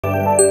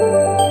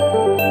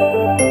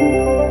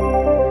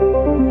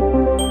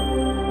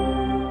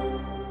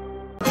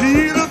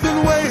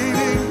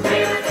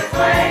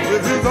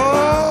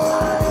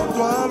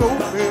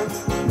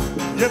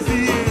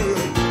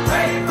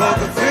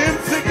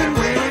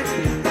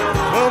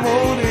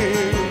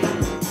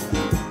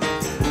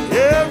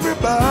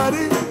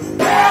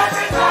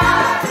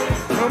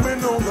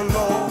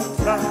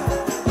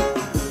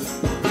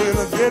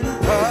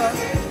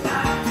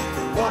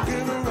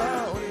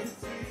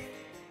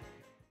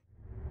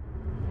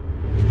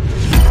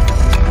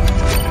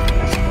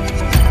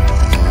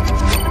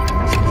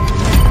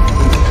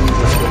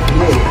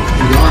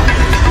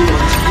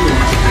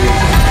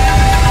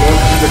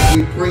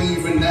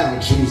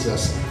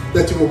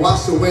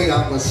away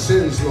our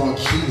sins, Lord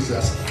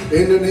Jesus.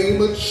 In the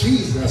name of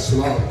Jesus,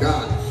 Lord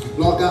God.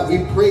 Lord God,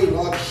 we pray,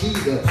 Lord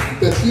Jesus,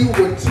 that you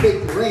would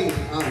take reign,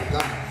 oh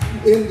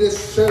God, in this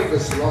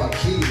service, Lord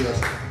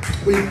Jesus.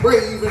 We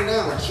pray even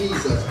now,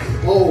 Jesus,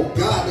 oh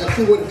God, that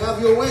you would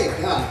have your way,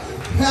 God.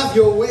 Have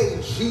your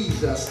way,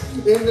 Jesus.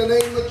 In the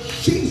name of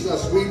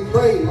Jesus, we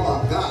pray,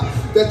 Lord God,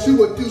 that you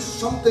would do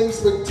something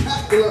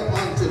spectacular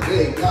on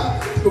today,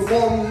 God.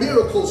 Perform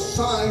miracles,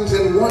 signs,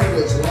 and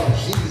wonders, Lord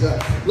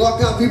Jesus.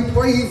 Lord God, we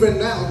pray even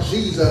now,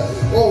 Jesus,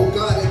 oh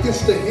God,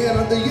 against the hand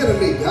of the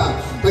enemy,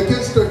 God.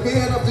 Against the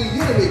hand of the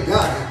enemy,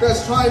 God,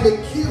 that's trying to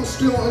kill,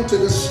 steal, and to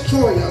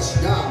destroy us,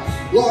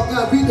 God. Lord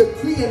God, we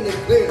decree and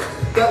declare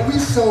that we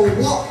shall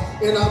walk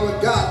in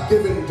our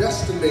God-given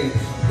destiny.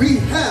 We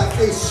have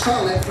a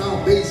solid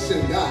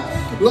foundation,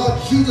 God.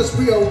 Lord Jesus,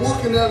 we are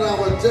walking in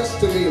our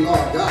destiny,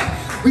 Lord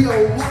God. We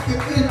are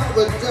walking in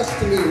our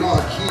destiny,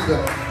 Lord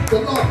Jesus.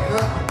 But Lord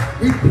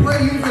God, we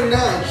pray even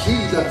now,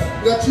 Jesus,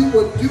 that you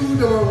would do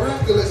the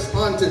miraculous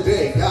on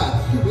today,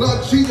 God.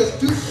 Lord Jesus,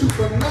 do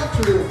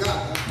supernatural,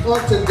 God,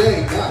 on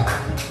today,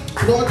 God.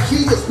 Lord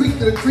Jesus, we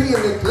decree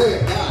and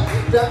declare,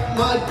 God, that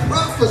my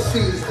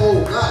prophecies,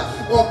 oh God,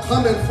 are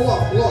coming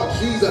forth, Lord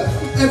Jesus.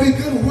 Every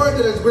good word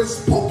that has been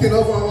spoken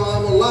over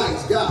our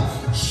lives, God,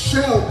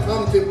 shall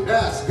come to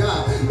pass,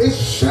 God. It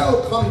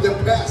shall come to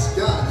pass,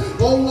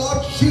 God. Oh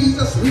Lord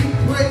Jesus, we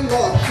pray,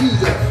 Lord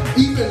Jesus,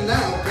 even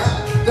now,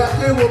 God, that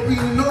there will be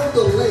no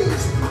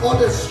delays or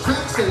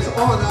distractions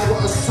on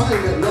our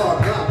assignment, Lord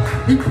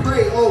God. We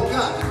pray, oh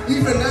God,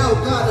 even now,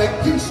 God,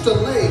 against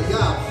delay,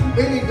 God.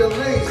 Any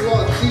delays,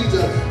 Lord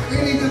Jesus,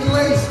 any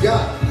delays,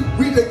 God,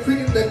 we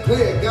decree and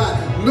declare,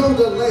 God, no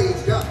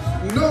delays, God.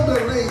 No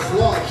delays,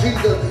 Lord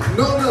Jesus.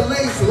 No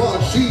delays,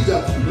 Lord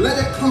Jesus. Let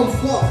it come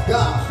forth,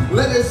 God.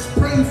 Let it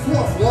spring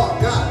forth,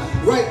 Lord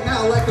God, right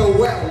now like a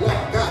well,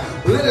 Lord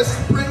God. Let it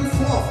spring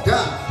forth,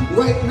 God,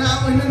 right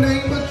now in the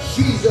name of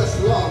Jesus,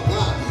 Lord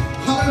God.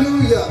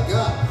 Hallelujah,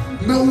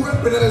 God. No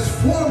weapon that is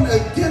formed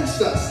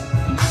against us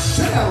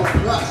shall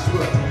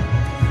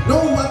prosper.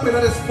 No weapon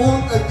that is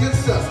formed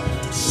against us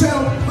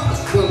shall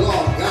prosper,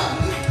 Lord God.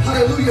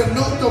 Hallelujah.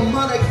 No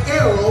demonic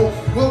arrow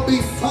will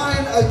be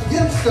fired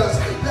against us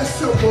that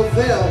shall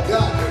prevail,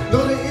 God.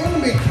 Though the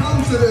enemy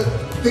comes to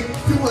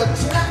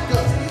attack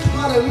us,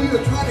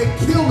 hallelujah, try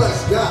to kill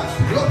us, God.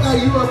 Lord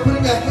God, you are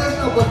putting a hedge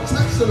of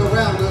protection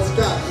around us,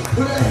 God.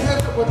 Put a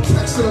hedge of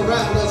protection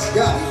around us,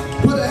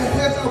 God. Put a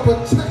hedge of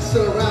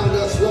protection around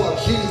us, Lord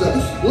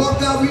Jesus.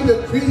 Lord God, we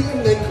decree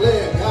and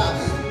declare,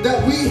 God,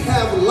 that we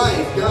have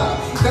life, God.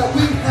 That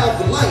we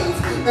have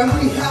life, and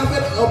we have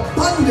it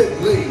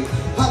abundantly.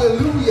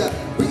 Hallelujah.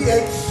 We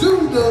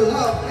exude the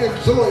love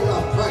and joy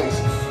of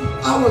Christ.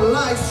 Our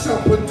lives shall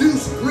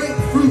produce great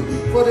fruit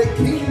for the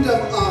kingdom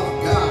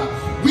of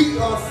God. We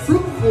are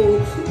fruitful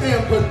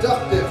and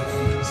productive.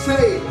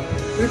 Say,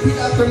 repeat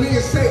after me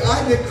and say,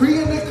 I decree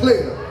and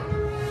declare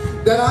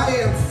that I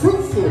am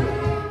fruitful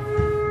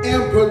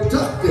and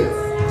productive.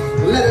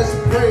 Let us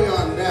pray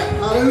on that.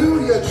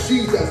 Hallelujah,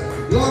 Jesus.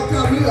 Lord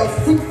God, we are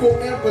fruitful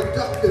and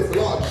productive,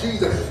 Lord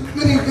Jesus.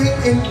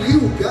 Anything in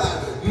you,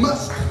 God,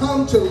 must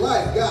come to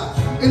life, God.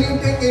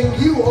 Anything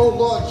in you, oh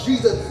Lord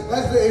Jesus,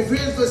 as the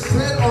evangelist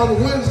said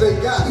on Wednesday,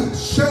 God,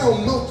 shall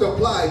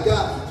multiply,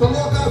 God. So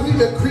Lord God, we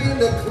decree and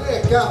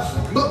declare,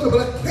 God,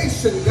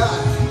 multiplication,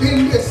 God,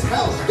 in this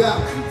house,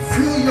 God.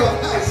 Fill your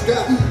house,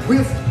 God,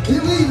 with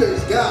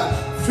believers, God.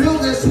 Fill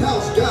this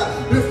house,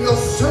 God, with your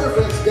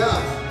servants,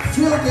 God.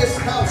 Fill this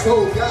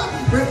household,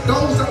 God, with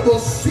those that will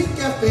seek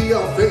after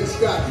your face,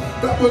 God,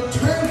 that will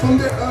turn from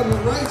their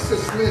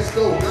unrighteousness,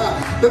 oh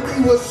God, that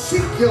they will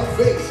seek your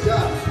face,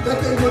 God,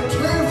 that they will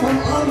turn from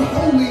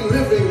unholy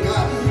living,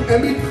 God,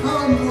 and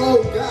become,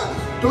 oh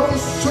God,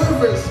 those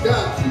servants,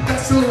 God,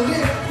 that shall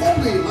live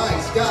holy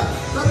lives, God,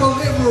 that will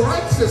live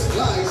righteous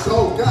lives,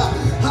 oh God.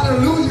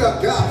 Hallelujah,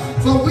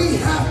 God. For we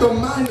have the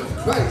mind of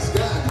Christ,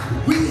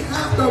 God. We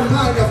have the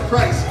mind of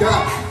Christ,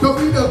 God. So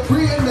we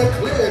decree and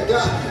declare,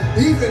 God,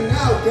 even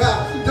now,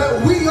 God,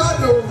 that we are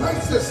the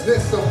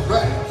righteousness of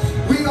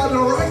Christ. We are the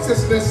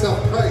righteousness of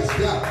Christ,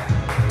 God.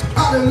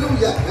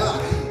 Hallelujah,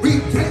 God. We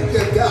thank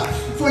you, God,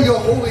 for your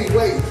holy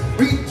ways.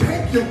 We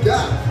thank you,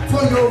 God,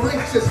 for your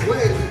righteous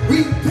ways.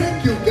 We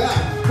thank you,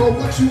 God, for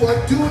what you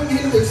are doing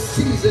in this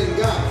season,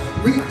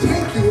 God. We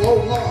thank you, oh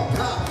Lord,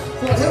 God,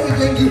 for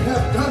everything you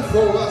have done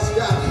for us,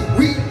 God.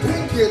 We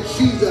thank you,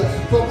 Jesus,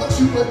 for what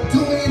you are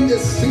doing in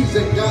this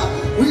season,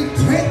 God. We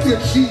thank you,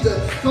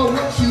 Jesus, for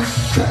what you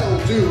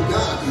shall do,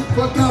 God.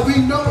 For God,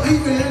 we know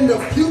even in the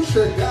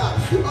future, God,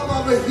 of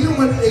our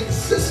human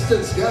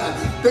existence, God,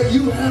 that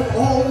you have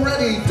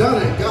already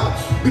done it, God,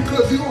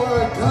 because you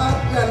are a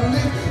God that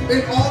lives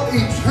in all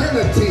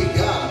eternity,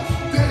 God.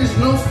 There is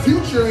no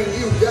future in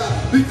you,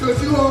 God,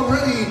 because you're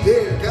already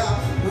there,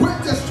 God. We're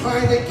just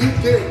trying to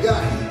get there,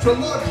 God. So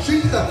Lord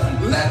Jesus,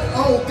 let,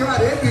 oh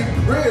God, every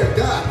prayer,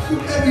 God,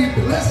 every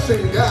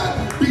blessing,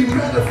 God, be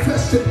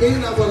manifested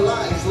in our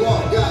lives,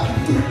 Lord God.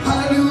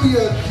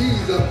 Hallelujah,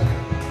 Jesus.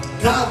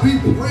 God, we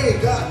pray,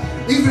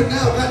 God, even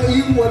now, God, that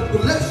you would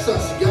bless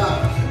us,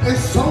 God, and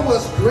show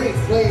us great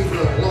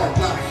flavor, Lord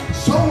God.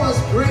 Show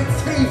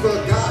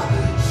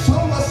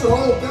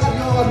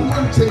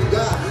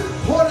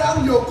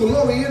your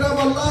glory in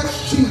our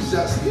lives,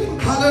 Jesus.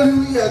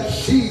 Hallelujah,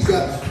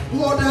 Jesus.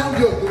 Pour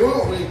down your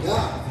glory,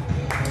 God.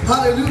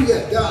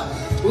 Hallelujah,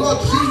 God. Lord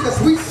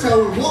Jesus, we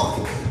shall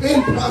walk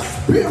in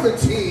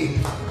prosperity.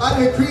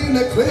 I decree and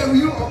declare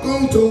you are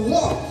going to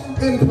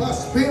walk in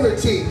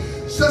prosperity.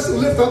 Just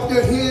lift up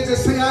your hands and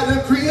say, I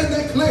decree and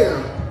declare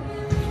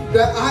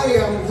that I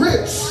am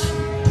rich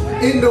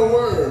in the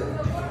word.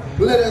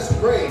 Let us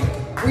pray.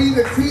 We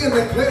decree and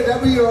declare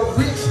that we are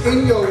rich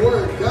in your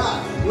word,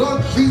 God.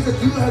 Lord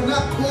Jesus, you have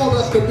not called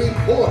us to be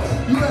poor.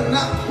 You have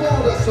not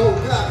called us, oh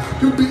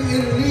God, to be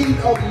in need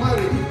of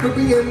money, to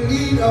be in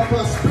need of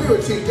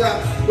prosperity,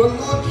 God. But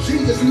Lord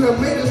Jesus, you have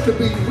made us to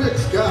be rich,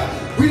 God.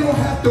 We don't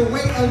have to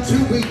wait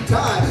until we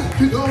die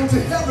to go into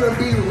heaven and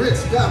be rich,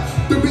 God,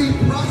 to be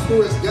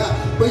prosperous,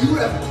 God. But you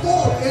have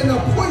called and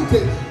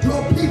appointed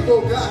your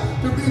people,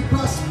 God, to be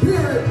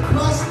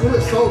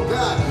prosperous, oh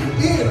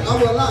God, in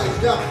our lives,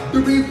 God,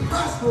 to be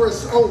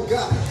prosperous, oh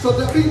God, so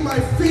that we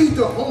might feed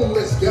the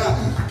homeless, God,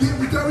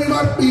 that we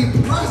might be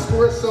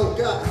prosperous, oh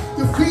God,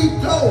 to feed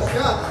those,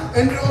 God,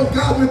 and oh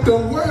God, with the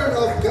word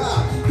of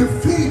God, to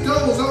feed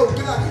those, oh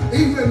God,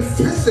 even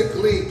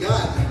physically,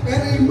 God,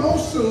 and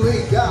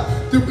emotionally,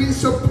 God, to be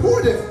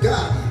supportive,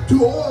 God,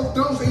 to all of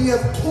those that you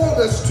have called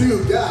us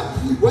to, God,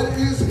 whether it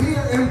is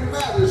here in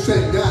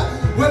Paterson,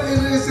 God, whether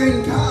it is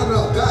in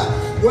Ghana,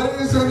 God, whether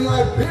it is in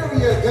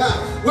Liberia,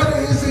 God, whether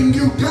it is in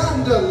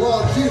Uganda,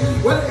 Lord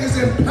Jesus, whether it is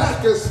in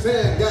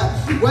Pakistan,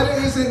 God, whether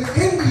it is in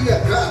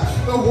India,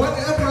 God, or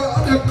whatever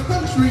other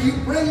country you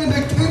bring in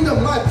the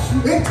Kingdom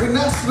Life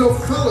International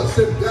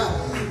Fellowship,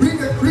 God. We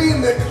decree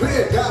and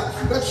declare,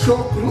 God, that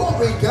your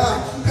glory,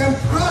 God, and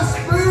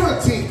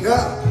prosperity,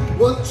 God,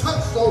 will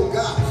touch, oh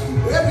God,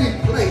 every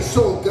place,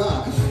 oh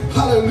God.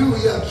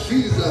 Hallelujah,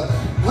 Jesus.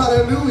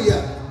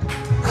 Hallelujah.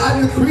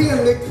 I decree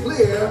and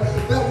declare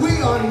that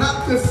we are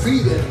not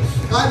defeated.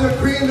 I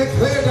decree and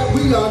declare that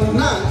we are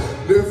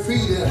not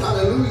defeated.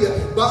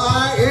 Hallelujah. But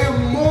I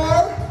am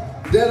more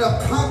than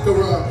a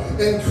conqueror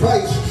in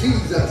Christ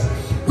Jesus.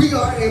 We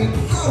are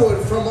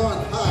empowered from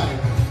on high.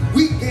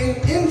 We gain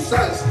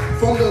insights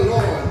from the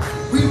Lord.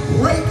 We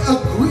break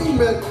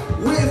agreement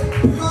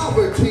with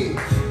poverty,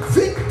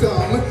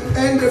 victim,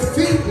 and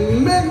defeat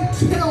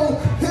mental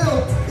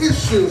health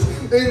issues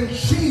in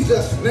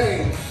Jesus'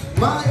 name.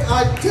 My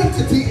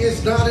identity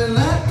is not in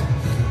lack,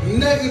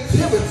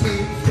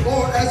 negativity,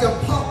 or as a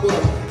pauper,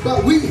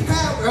 but we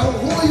have a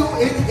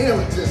royal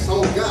inheritance,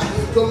 oh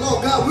God. So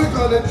Lord God, we're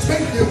going to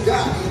take you,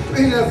 God,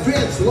 in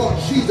advance, Lord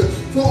Jesus.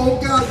 For,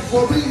 oh God,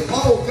 for we,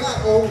 oh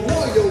God, are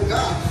royal,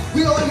 God.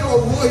 We are your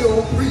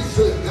royal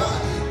priesthood,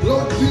 God.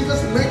 Lord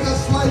Jesus, make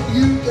us like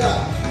you,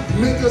 God.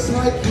 Make us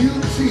like you,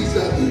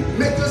 Jesus.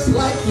 Make us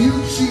like you,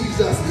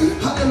 Jesus.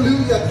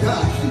 Hallelujah,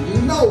 God.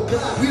 No,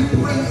 God, we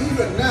pray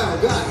even now,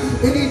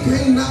 God,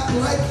 anything not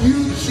like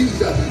you,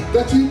 Jesus,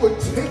 that you would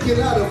take it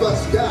out of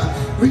us,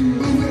 God.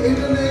 Remove it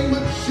in the name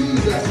of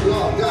Jesus,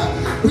 Lord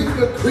God. We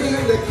decree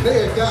and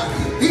declare,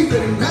 God,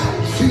 even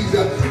now,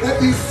 Jesus,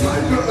 every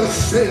fiber of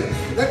sin,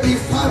 every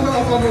fiber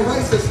of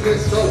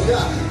unrighteousness, oh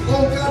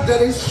God,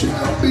 that it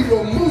shall be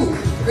removed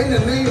in the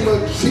name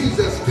of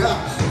Jesus, God.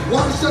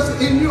 Wash us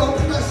in your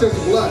precious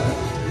blood.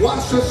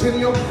 Wash us in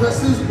your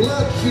precious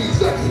blood,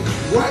 Jesus.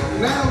 Right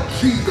now,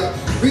 Jesus,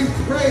 we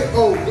pray,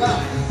 oh God,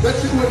 that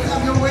you would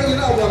have your way in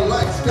our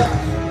lives,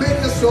 God. Make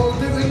us so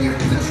living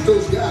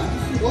epistles, God.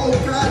 Oh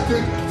God, to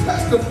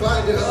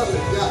testify to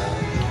others,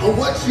 God, of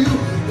what you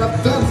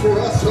have done for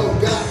us, oh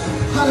God.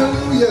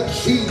 Hallelujah,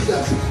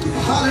 Jesus.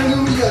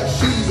 Hallelujah,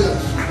 Jesus.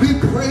 We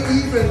pray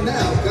even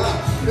now,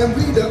 God, and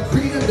we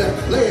decree and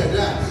declare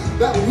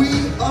that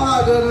we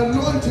are the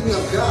anointing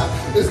of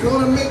God. It's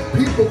going to make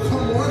people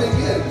come running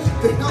in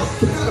to help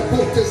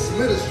catapult this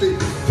ministry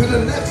to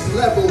the next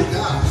level,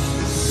 God.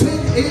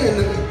 Send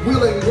in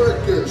willing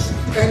workers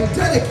and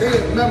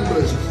dedicated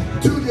members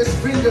to this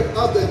vineyard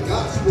of the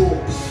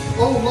gospel.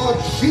 Oh Lord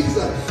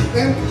Jesus,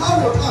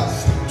 empower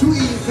us to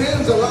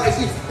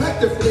evangelize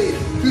effectively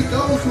to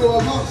those who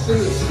are lost in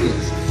the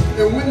streets.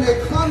 And when they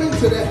come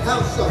into the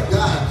house of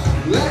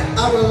God, let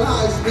our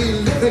lives be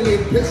living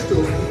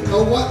epistles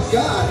of what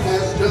God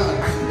has done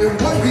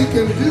and what he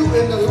can do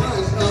in the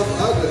lives of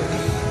others.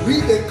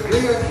 We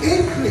declare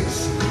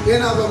increase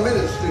in our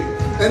ministry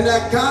and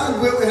that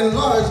God will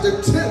enlarge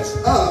the tents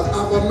of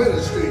our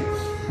ministry.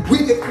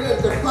 We declare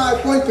the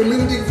 5-point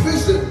community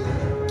vision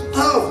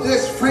of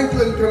this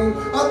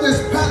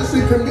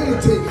Paterson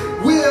community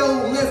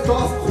will lift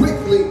off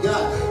quickly,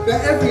 God,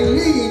 that every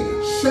need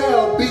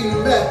shall be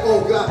met,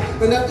 oh God,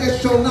 and that there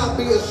shall not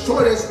be a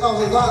shortage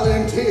of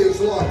volunteers,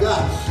 Lord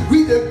God.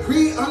 We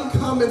decree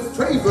uncommon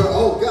favor,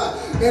 oh God,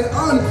 in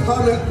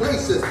uncommon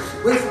places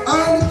with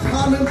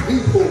uncommon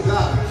people,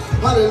 God.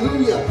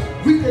 Hallelujah.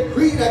 We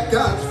decree that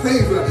God's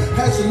favor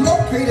has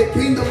located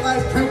Kingdom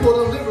Life Temple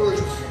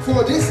Deliverance,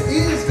 for this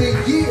is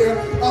the year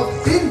of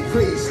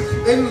increase,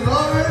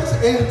 enlarge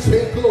and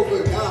take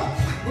over, God.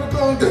 We're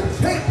going to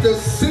take the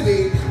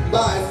city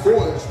by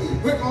force.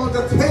 We're going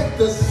to take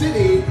the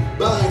city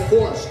by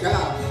force,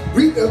 God.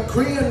 We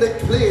decree and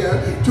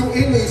declare to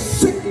any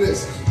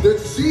sickness,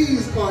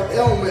 disease, or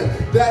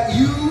ailment that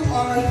you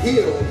are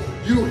healed.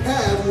 You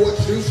have what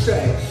you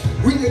say.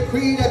 We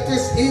decree that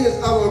this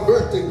is our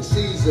birthing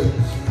season.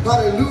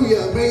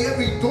 Hallelujah. May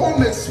every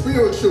dormant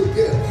spiritual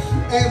gift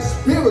and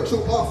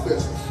spiritual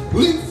office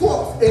leap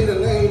forth in the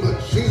name of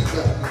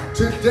Jesus.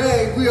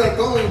 Today we are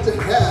going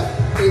to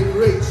have a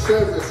great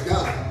service,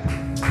 God.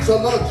 So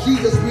Lord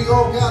Jesus, we,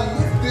 oh God,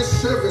 lift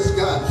this service,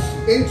 God,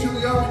 into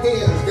your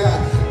hands,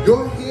 God.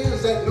 Your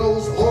hands that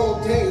knows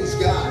all things,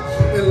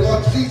 God. And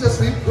Lord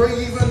Jesus, we pray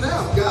even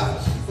now, God,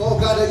 oh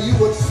God, that you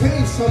would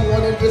save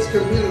someone in this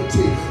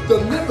community,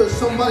 deliver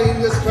somebody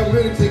in this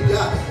community,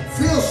 God.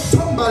 Fill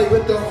somebody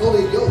with the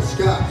Holy Ghost,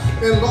 God.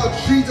 And Lord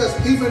Jesus,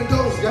 even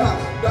those, God,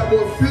 that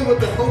will fill with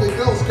the Holy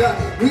Ghost, God,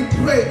 we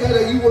pray, God,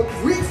 that you would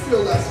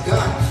refill us,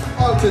 God,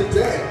 on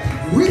today.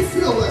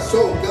 Refill us,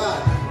 oh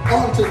God,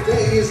 on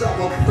today is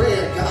our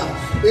prayer,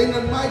 God. In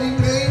the mighty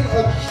name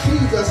of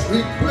Jesus,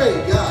 we pray,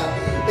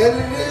 God. And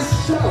it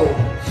is so,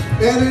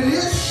 and it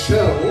is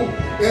so,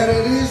 and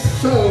it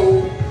is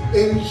so,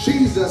 in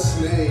Jesus'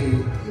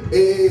 name.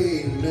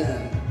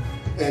 Amen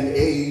and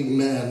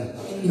amen.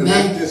 And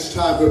at this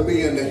time, we'll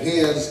be in the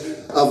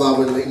hands of our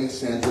Lady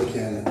Sandra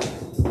Canion.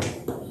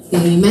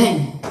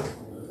 Amen.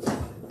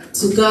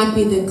 To God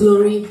be the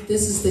glory.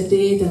 This is the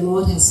day the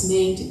Lord has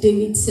made.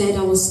 David said,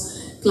 I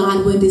was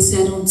glad when they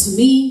said unto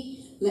me,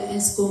 let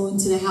us go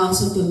into the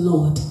house of the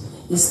Lord.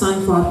 It's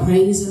time for our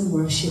praise and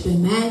worship.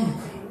 Amen.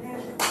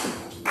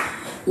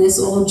 Let's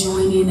all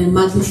join in and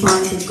magnify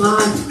the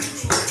God.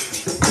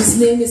 His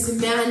name is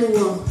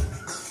Emmanuel.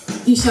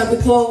 He shall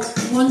be called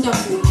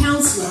Wonderful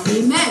Counselor.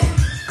 Amen.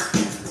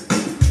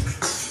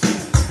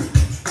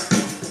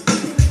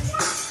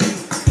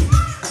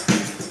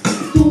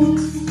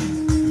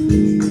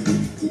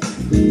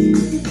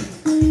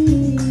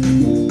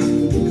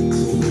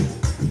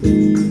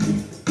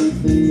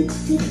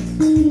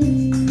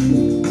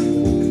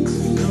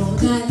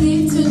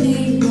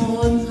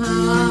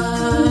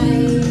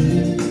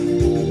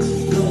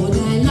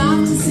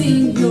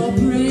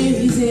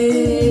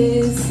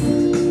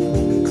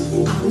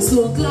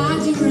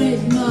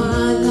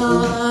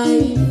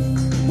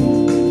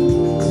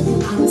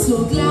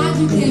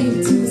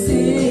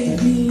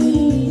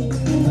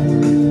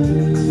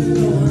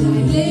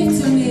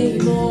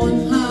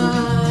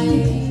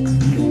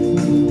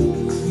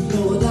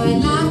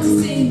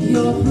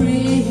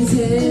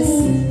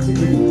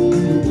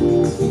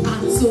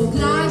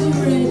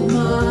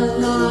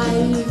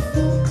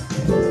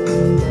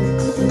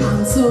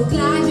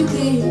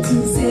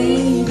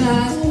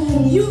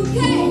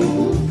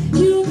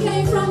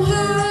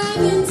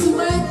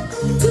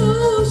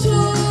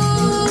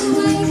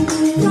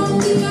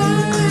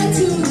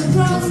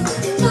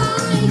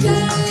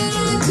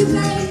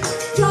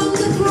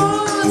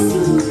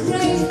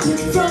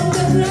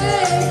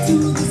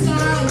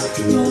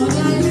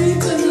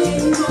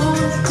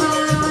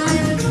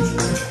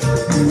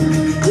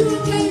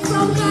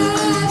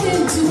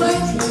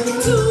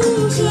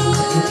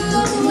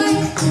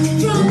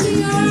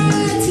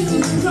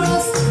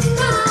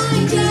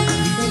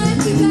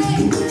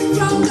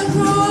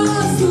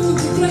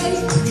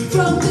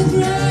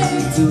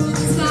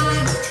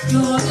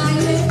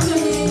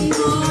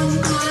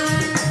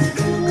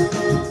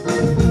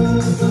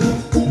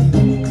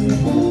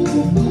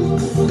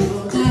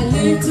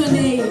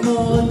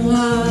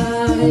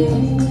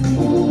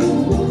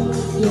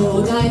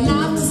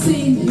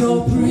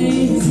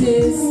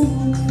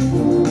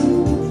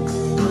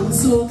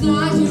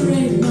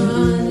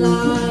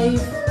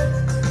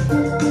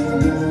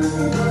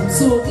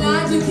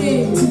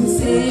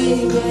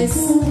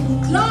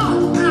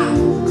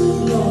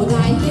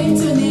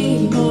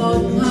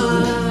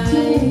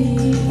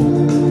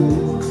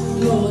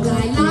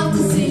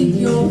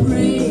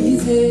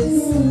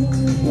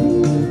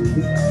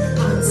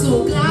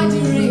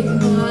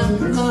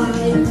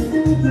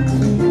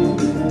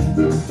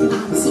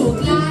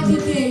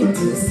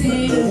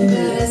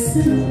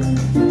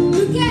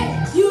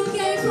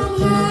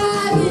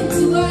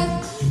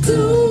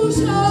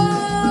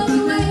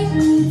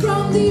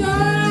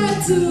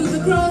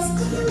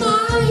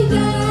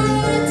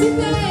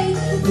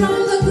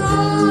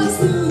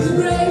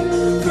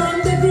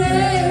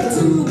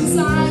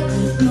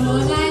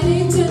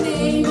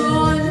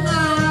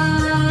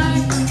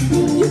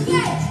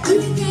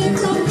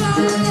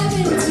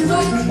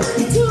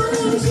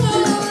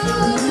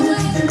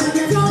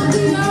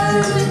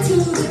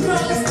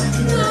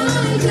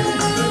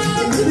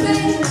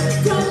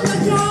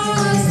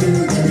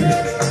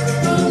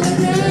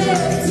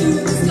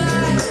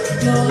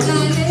 Lord,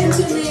 I lift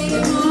your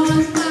name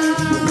on high.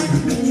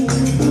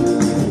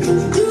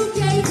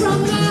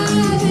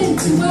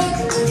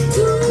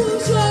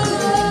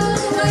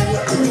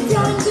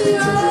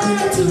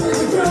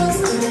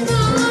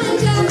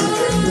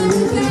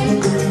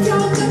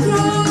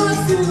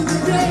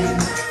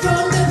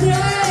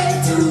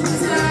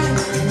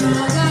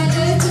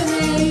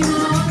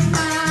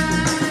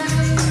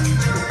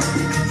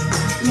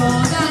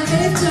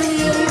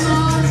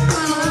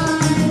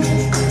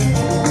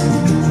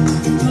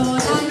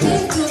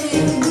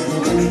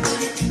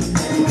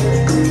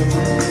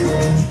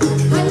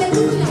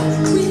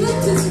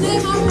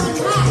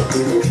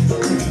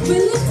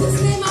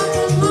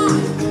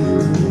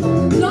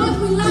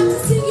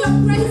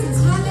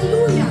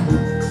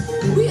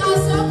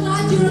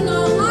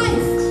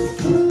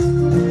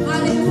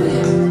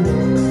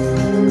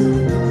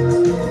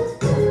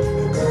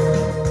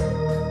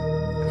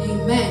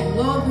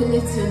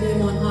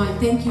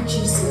 Thank you,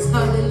 Jesus.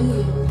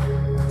 Hallelujah.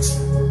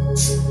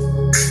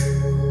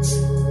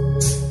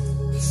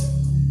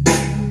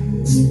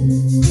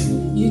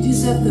 You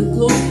deserve the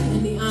glory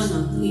and the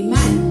honor.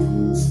 Amen.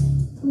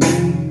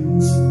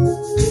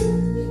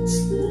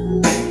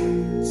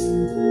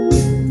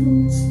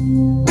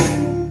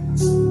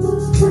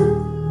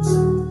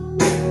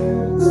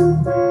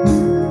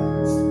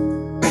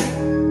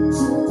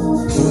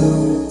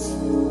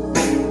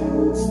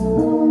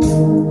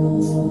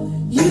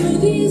 You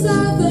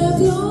deserve the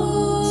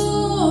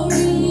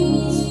glory.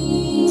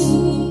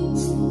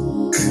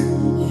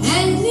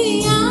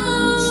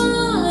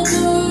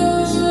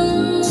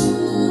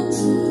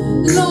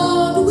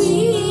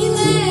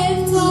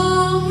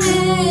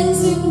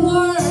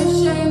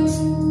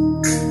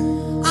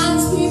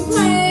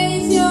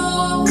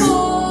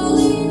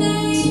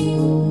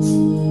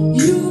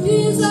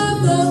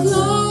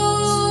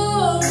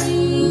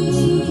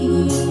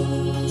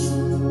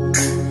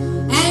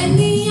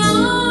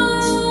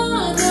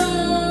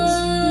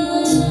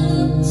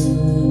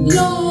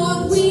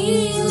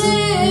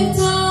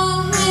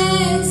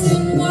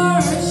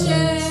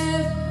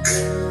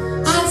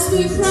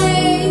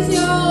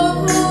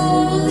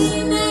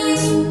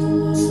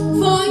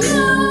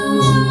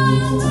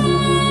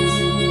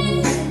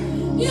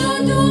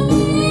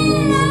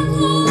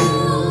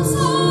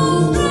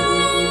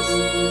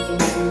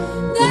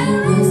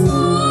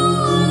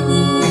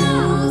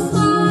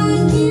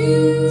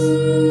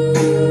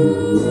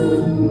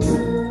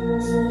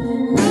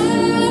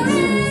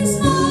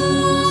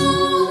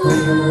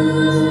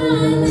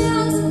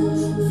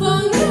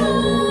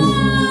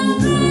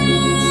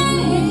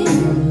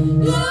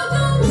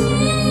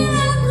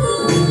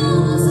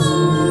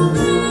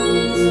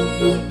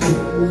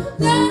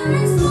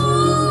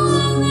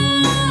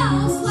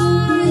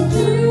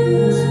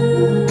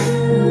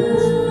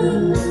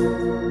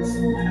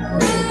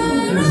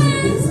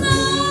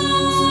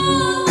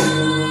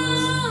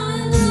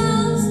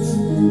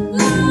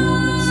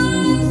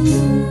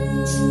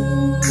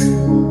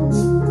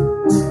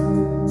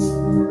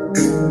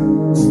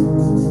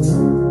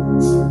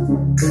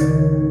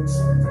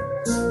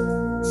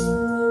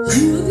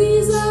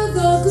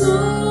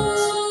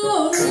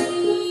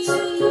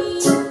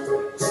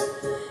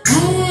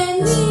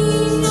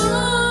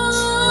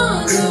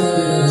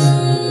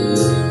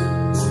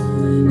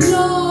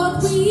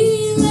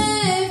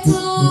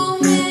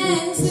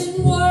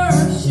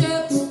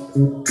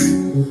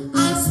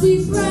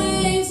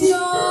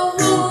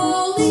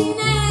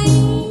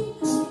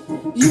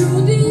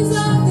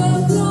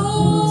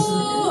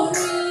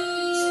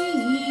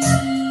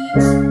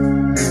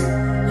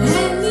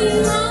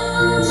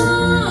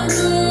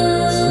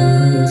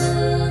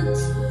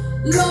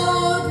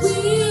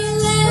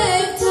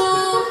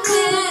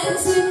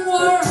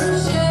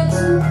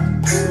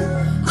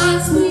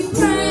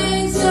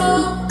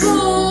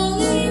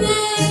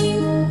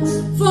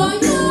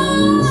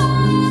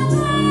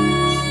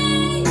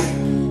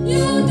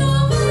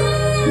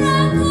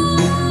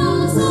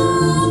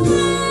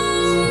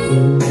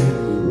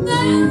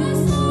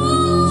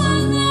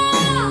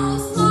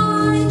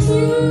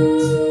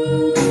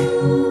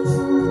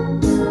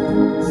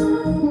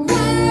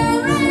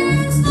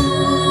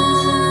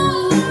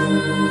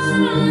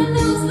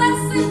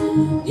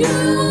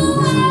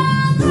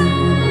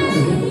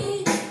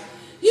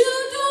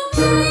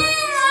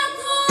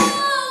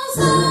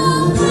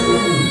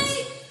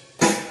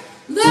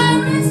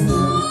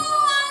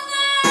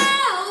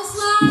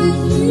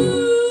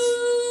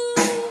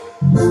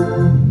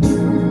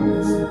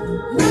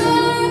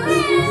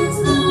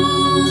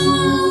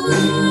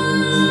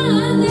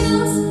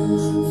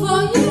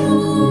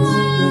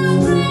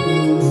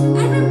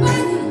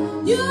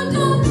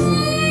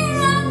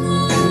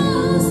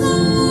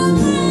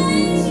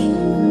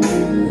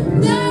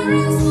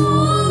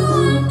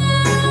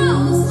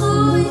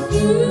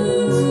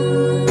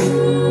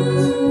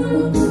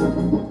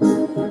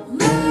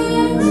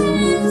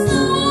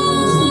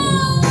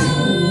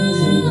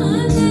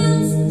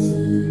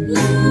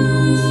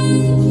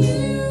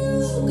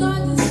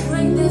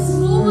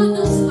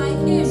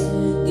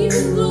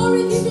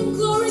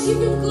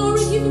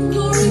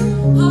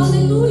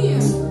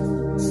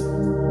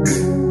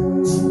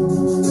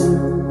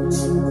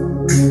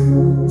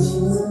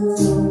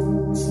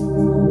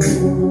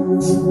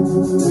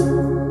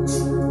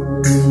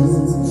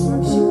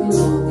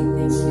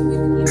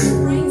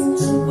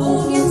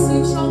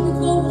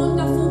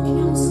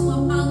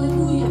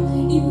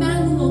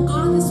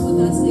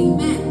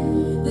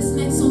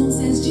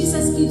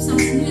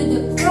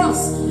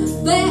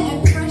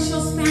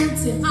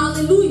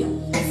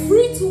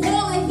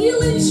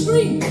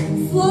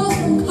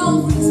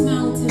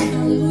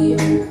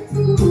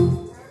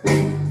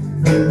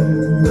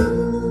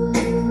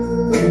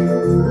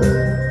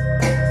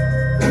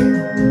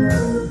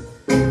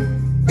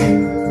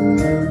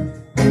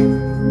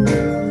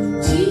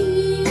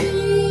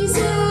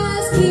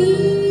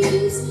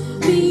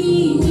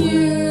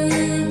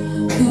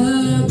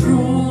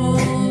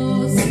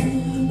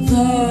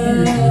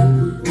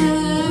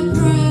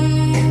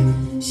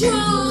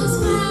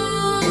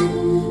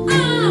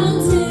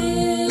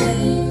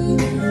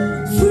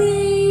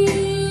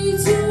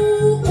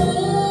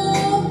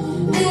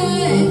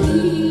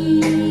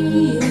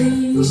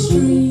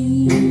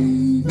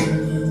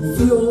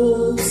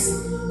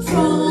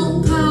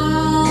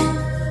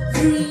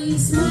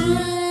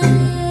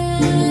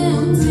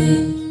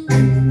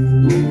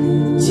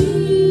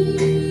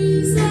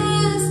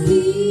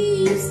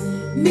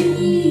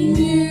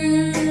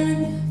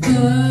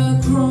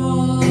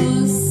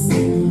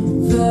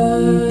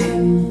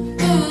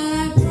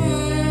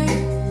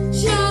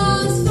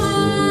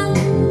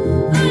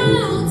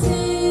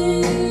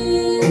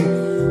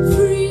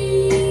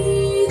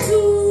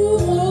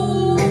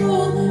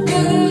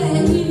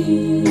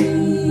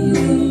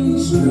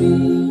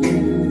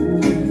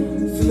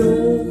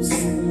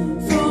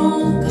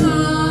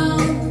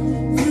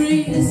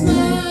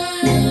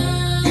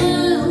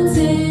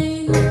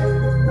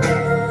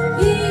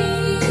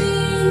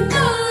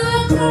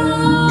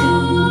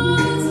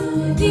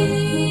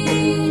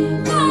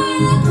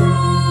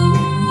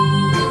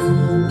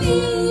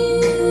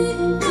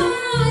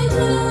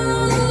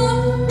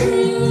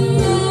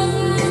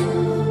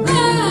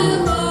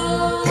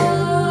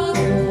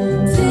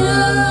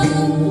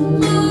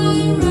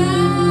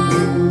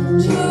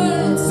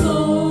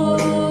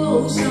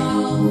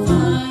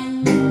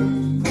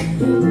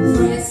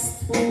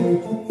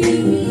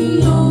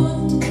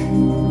 beyond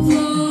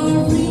the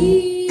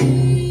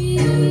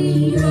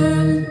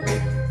river.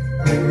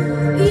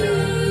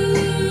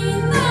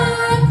 In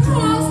the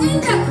cross,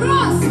 in the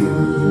cross, in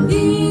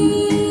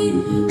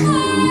the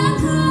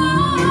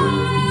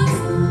cross,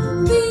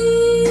 be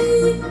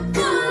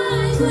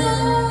my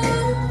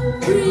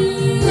glory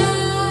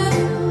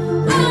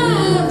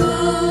ever.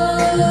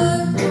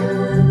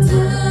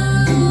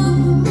 Till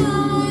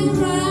my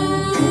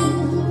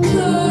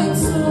raptured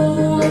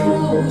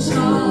soul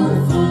shall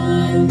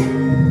find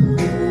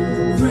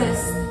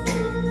rest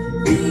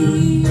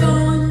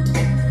beyond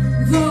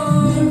the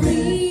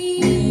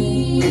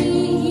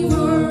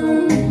river.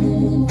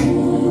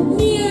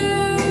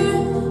 Near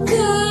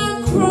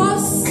the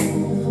cross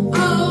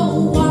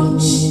I'll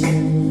watch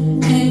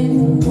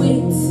and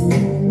wait,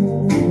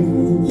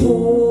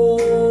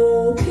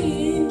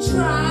 hoping,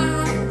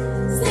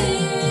 trusting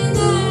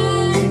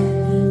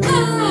and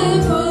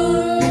ever,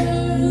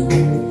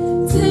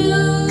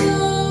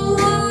 till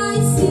I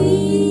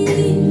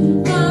see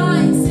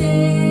my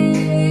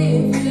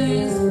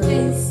Savior's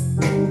face.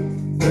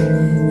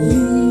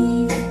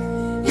 Leave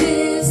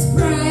His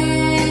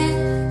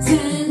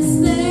presence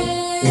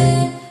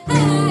there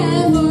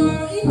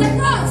ever. In the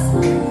cross,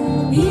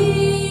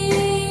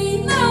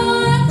 in the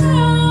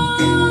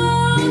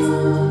cross,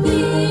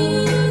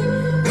 in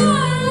the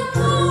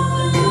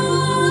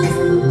cross,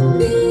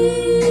 be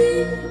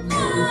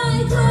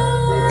my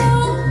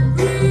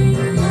glory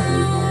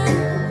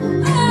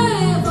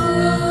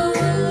ever.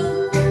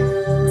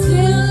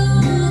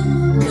 Till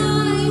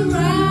my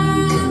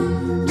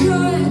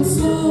raptured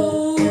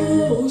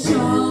soul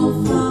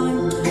shall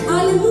find.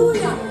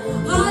 Hallelujah,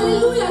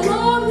 hallelujah.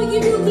 Lord, we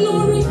give you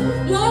glory.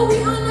 Lord, we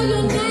honor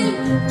your name.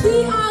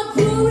 Be our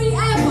glory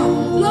ever.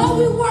 Lord,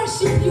 we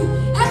worship you.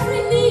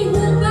 Every knee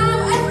will bow,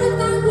 every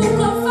tongue will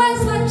confess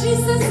that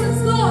Jesus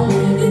is Lord.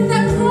 In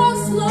the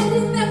cross, Lord,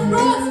 in the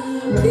cross,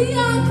 be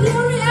our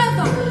glory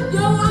ever.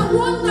 You are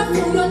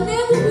wonderful. Your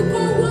name will be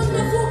called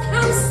Wonderful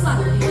Counselor.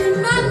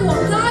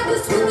 Emmanuel, God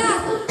is with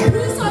us.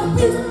 Prince of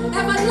Peace,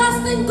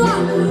 everlasting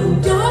God.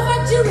 Jehovah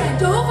Jireh,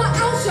 Jehovah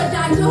El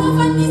Shaddai,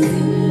 Jehovah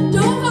Nissi,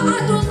 Jehovah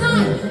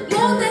Adonai.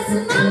 Lord, there's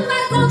none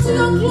like unto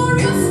your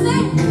glorious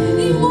name.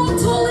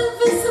 Immortal,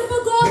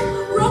 invisible God,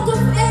 Rock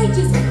of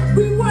Ages.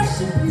 We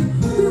worship you.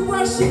 We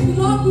worship you,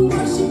 Lord. We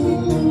worship you.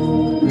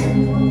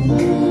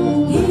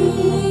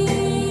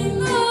 In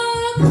the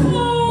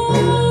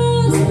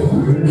cross, in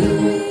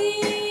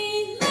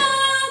the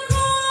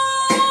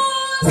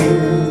cross,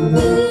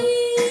 be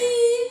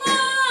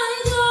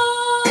my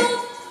glory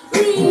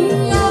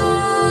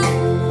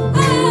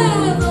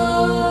ever.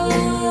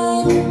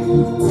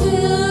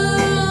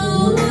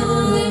 Till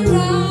my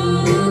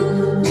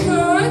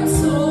raptured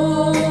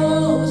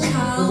soul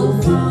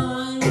shall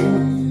find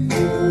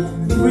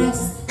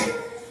rest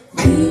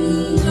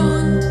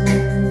beyond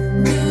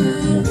the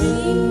river.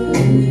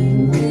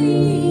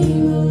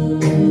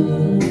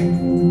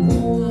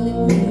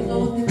 Hallelujah,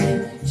 Lord, we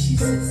thank you,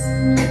 Jesus.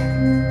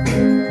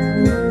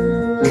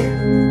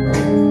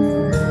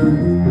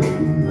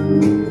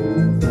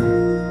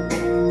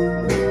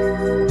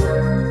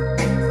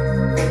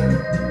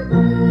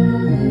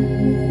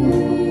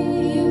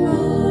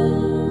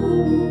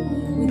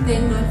 We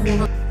thank God for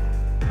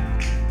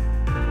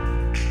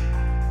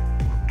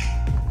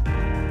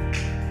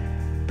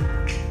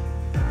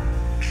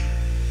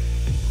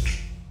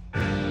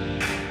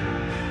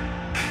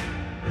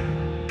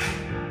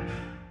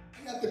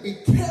We have to be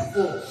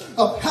careful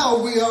of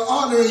how we are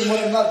honoring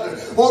one another.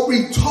 Are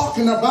we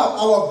talking about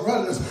our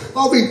brothers?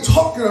 Are we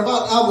talking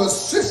about our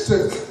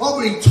sisters? Are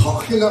we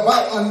talking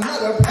about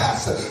another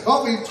pastor?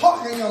 Are we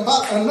talking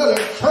about another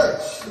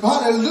church?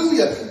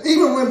 Hallelujah.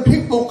 Even when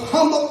people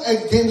come up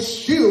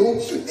against you,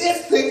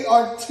 if they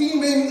are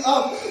teaming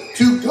up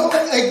to go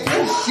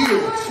against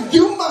you,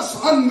 you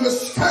must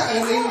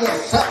understand in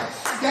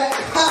yourself that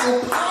how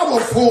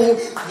powerful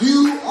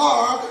you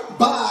are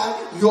by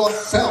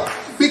yourself.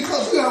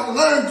 Because you have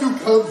learned to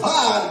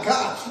provide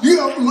God. You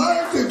have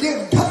learned to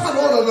give God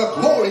all of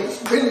the glory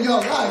in your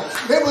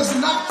life. It was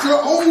not your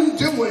own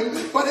doing,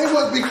 but it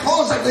was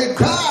because of the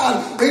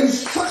God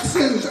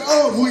instructions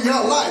of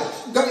your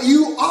life that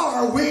you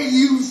are where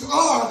you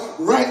are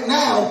right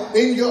now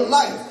in your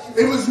life.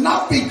 It was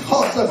not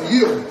because of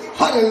you.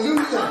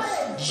 Hallelujah.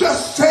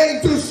 Just say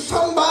to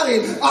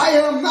somebody, I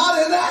am not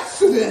an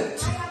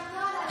accident.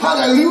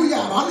 Hallelujah.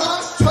 I'm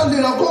not standing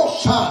a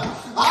bullshit.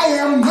 I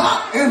am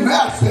not an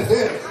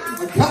accident.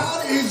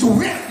 God is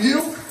with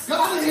you.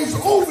 God is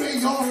over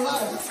your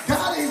life.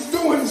 God is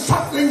doing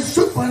something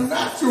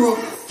supernatural,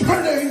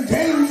 turning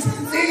things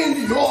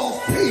in your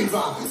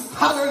favor.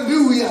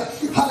 Hallelujah.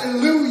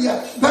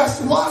 Hallelujah. That's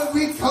why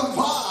we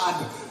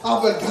provide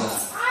our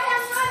God.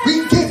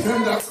 We give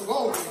him the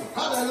glory.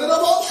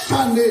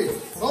 Hallelujah.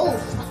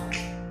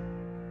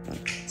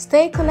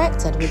 Stay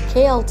connected with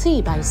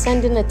KLT by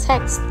sending a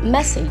text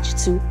message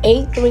to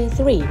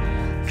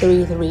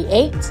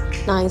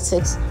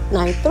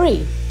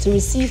 833-338-9693 to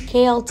receive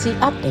KLT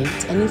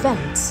updates and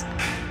events.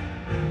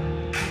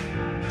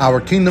 Our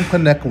Kingdom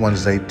Connect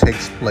Wednesday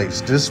takes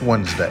place this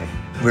Wednesday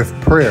with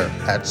prayer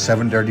at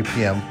 7:30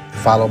 p.m.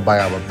 followed by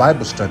our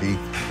Bible study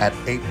at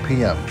 8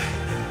 p.m.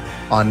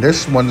 On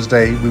this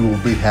Wednesday, we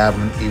will be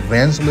having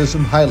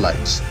evangelism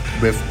highlights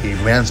with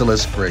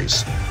Evangelist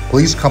Grace.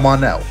 Please come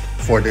on out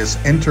for this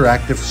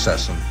interactive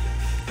session.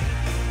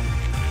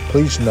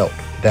 Please note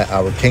that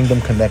our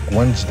Kingdom Connect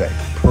Wednesday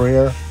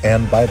prayer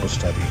and Bible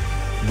study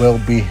will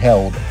be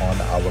held on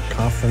our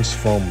conference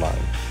phone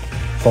line.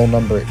 Phone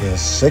number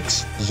is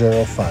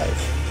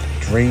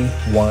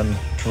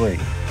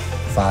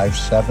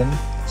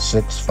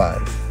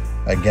 605-313-5765.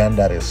 Again,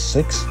 that is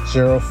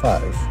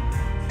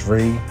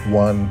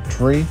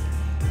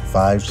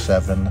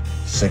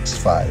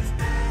 605-313-5765.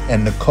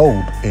 And the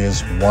code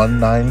is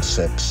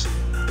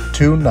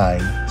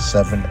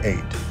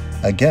 196-2978.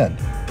 Again,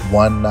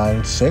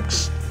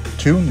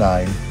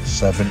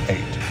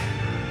 196-2978.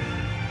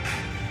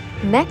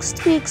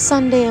 Next week's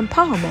Sunday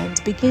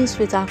Empowerment begins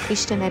with our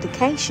Christian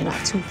education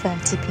at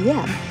 2:30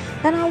 p.m.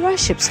 and our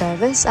worship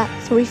service at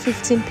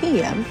 3:15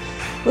 p.m.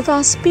 with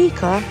our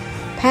speaker,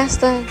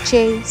 Pastor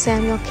J.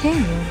 Samuel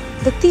Canion.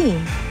 The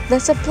theme,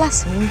 there's a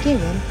blessing in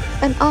giving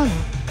and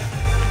honor.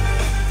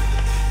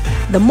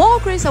 The More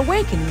Grace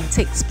Awakening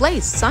takes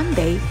place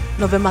Sunday,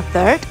 November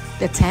 3rd,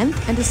 the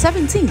 10th, and the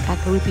 17th at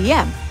 3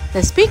 p.m.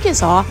 The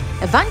speakers are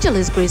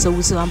Evangelist Grace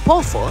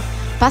Owusu-Ampofo,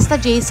 Pastor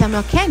J.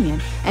 Samuel Canion,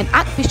 and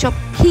Archbishop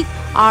Keith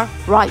R.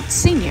 Wright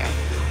Sr.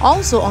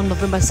 Also on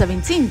November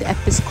 17th, the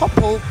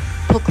Episcopal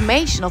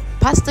proclamation of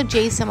Pastor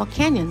J. Samuel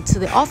Canion to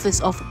the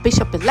office of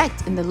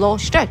Bishop-elect in the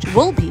Lord's Church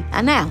will be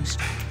announced.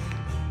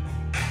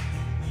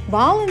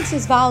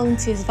 Volunteers,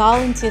 volunteers,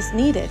 volunteers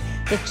needed.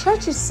 The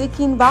church is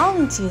seeking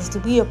volunteers to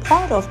be a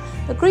part of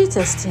the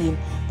greeters team,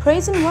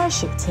 praise and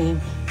worship team,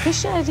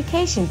 Christian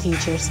education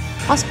teachers,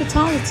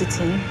 hospitality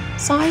team,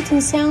 sight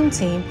and sound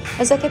team,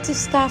 executive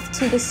staff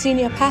to the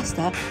senior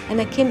pastor, and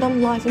the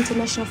Kingdom Life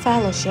International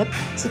Fellowship,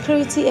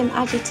 security and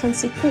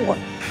adjutancy corps,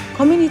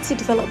 community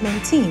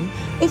development team.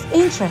 If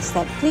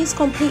interested, please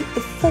complete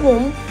the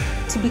form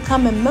to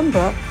become a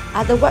member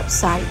at the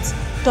website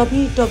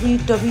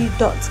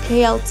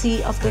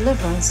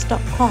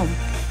www.kltofdeliverance.com.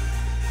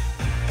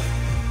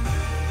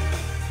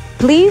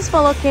 Please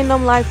follow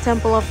Kingdom Life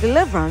Temple of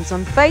Deliverance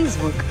on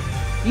Facebook,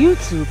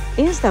 YouTube,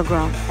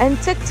 Instagram, and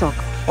TikTok,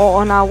 or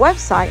on our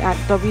website at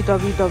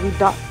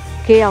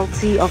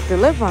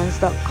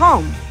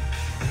www.kltofdeliverance.com.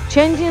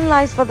 Changing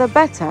lives for the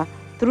better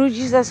through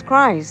Jesus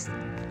Christ.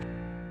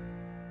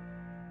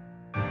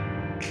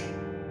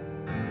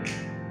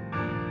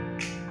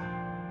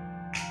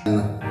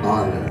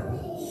 Honor.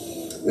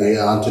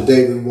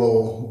 Today we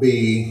will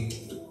be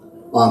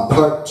on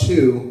part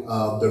 2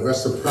 of the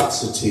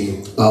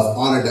Reciprocity of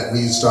Honor that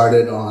we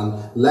started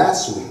on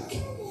last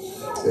week.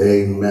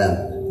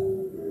 Amen.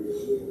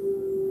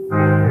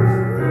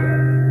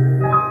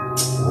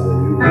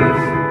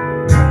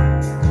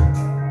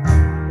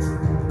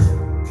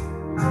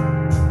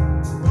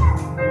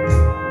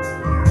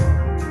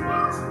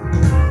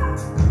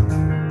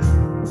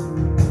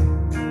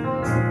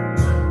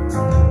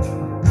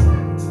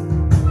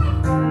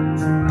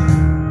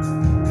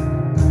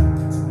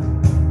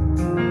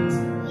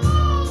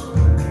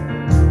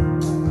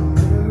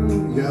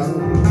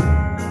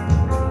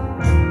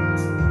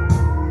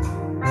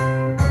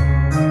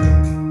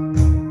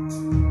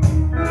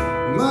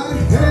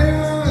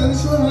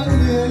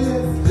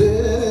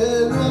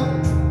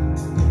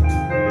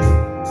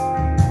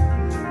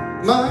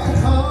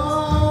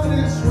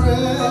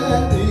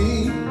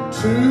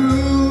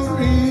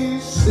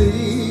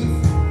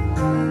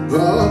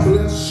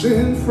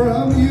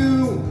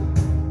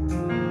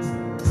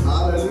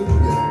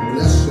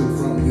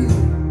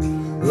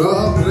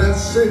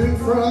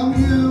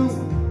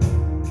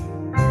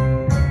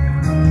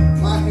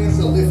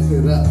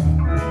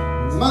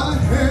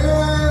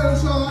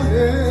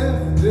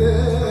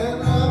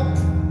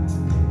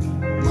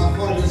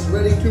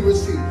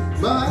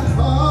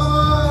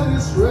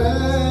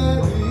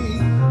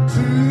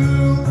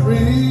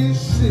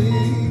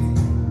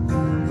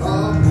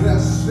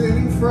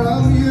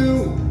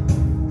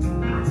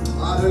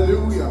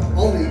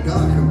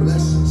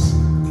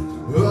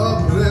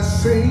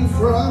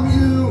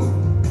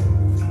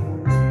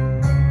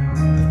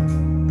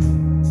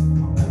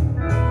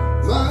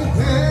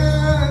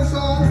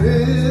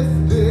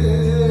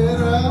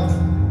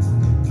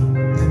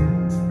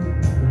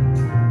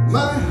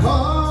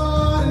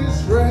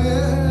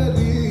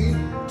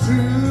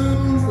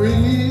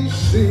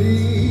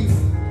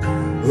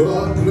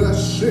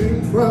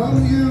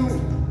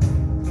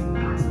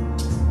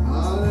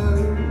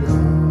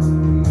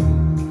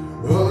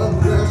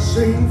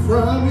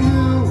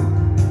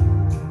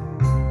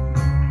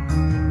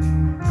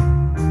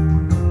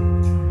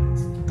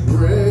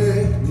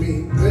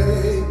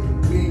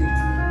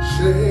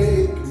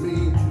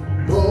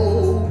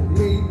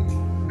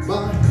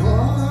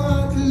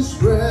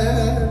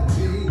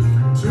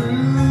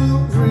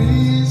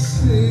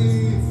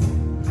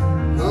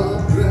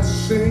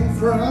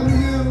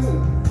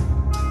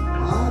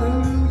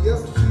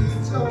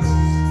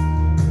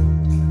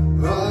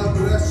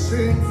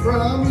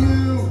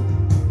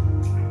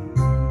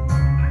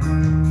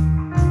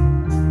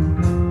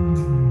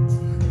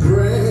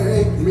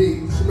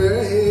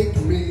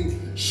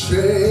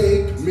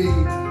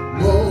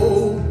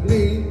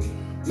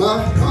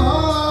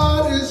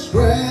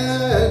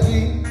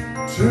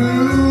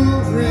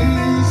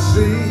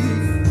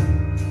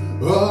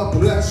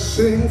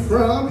 blessing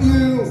from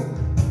you.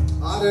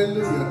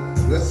 Hallelujah.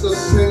 Let's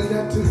just sing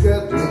that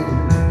together.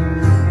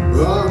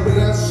 A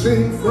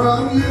blessing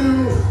from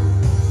you.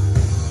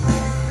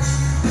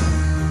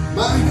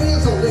 My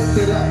hands are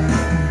lifted up.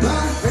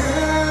 My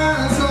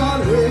hands are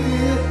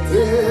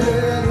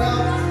lifted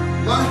up.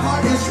 My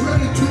heart is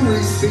ready to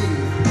receive.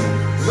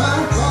 My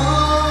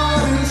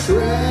heart is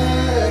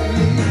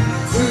ready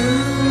to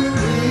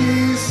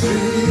receive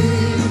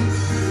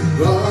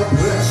a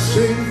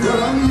blessing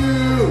from you.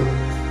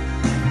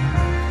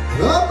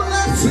 A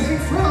blessing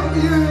from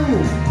you.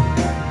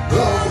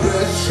 A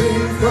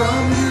blessing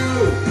from you.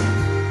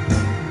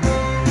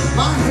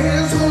 My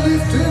hands are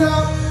lifted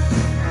up.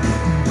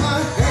 My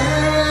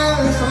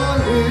hands are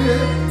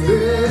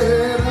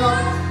lifted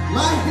up.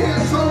 My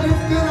hands are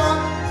lifted up.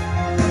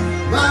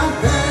 My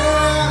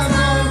hands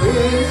are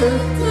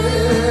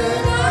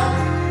lifted up.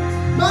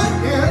 My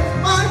hands,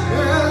 my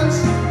hands,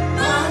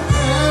 my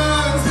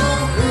hands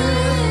are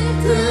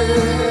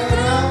lifted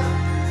up.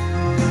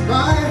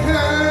 My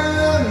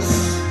hands,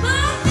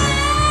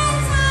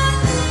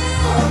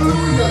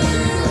 hallelujah,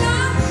 Jesus.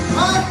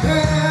 My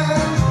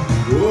hands,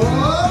 whoa,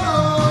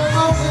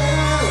 my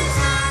hands.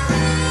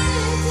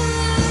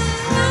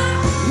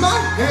 My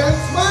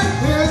hands, my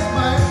hands,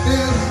 my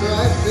hands,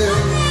 my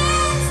hands.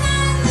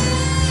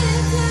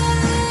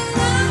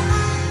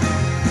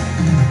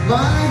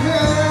 My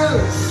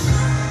hands.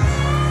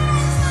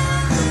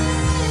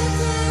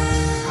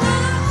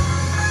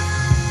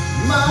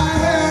 My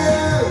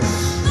hands.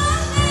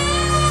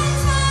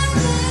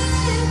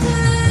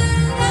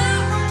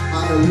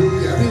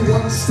 Hallelujah.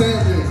 Everyone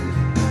standing.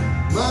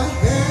 My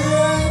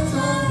hands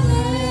are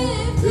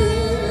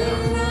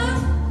lifted up.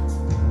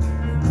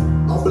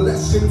 A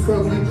blessing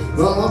from you.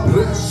 A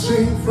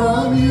blessing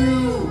from you.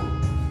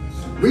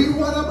 We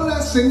want a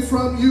blessing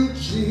from you,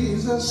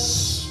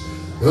 Jesus.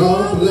 A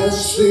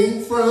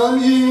blessing from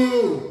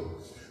you.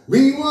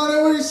 We want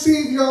to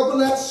receive your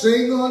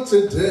blessing on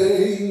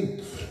today.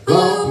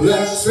 A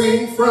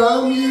blessing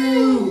from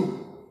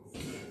you.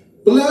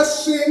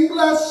 Blessing,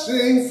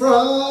 blessing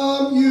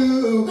from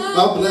you.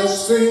 A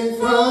blessing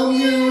from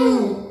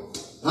you.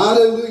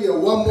 Hallelujah.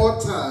 One more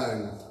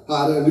time.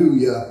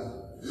 Hallelujah.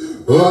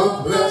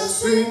 A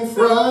blessing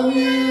from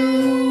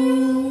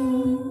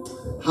you.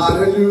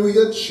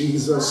 Hallelujah,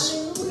 Jesus.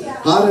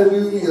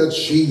 Hallelujah,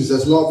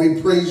 Jesus. Lord,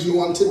 we praise you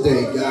on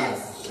today, God.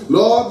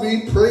 Lord,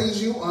 we praise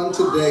you on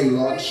today,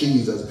 Lord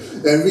Jesus.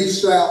 And we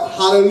shout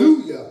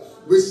hallelujah,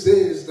 which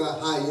is the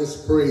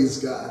highest praise,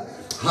 God.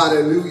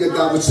 Hallelujah,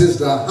 God, which is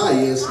the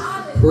highest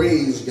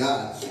praise,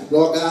 God.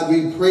 Lord God,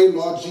 we pray,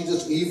 Lord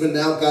Jesus, even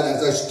now, God,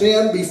 as I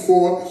stand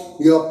before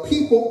your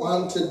people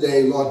on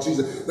today, Lord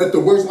Jesus, let the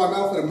words of my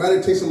mouth and the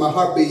meditation of my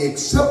heart be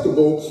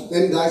acceptable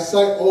in thy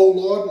sight, O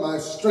Lord, my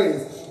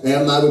strength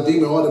and my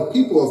Redeemer. All the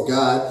people of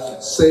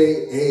God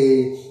say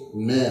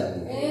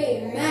amen.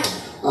 Amen.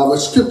 Our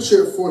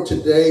scripture for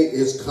today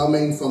is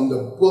coming from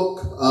the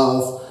book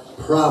of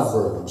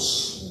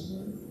Proverbs.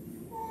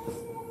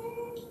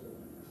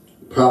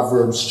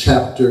 Proverbs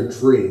chapter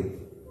 3,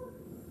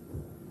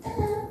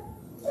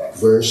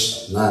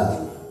 verse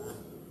 9.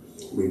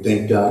 We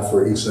thank God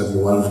for each and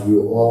every one of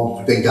you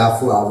all. Thank God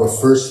for our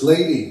First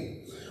Lady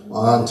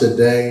on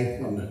today,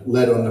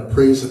 led on the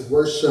praise and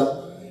worship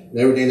and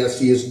everything that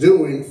she is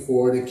doing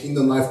for the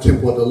Kingdom Life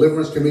Temple of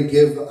Deliverance. Can we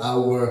give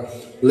our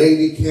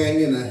Lady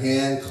Canion a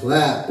hand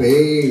clap?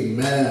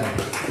 Amen.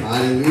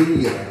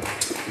 Hallelujah.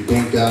 We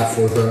thank God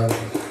for her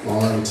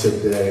on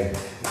today.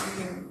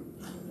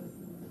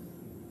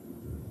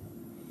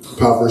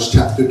 Proverbs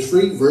chapter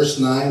 3, verse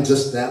 9,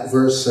 just that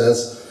verse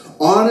says,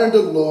 honor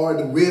the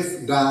Lord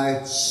with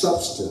thy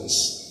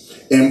substance,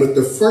 and with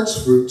the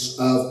first fruits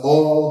of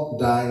all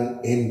thine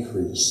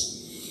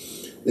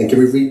increase. And can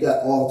we read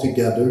that all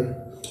together?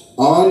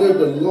 Honor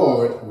the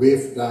Lord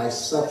with thy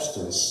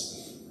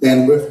substance,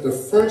 and with the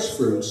first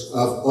fruits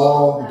of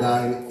all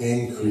thine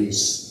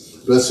increase.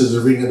 Blessed is the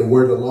reading of the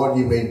word of the Lord.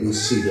 You may be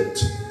seated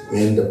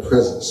in the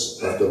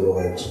presence of the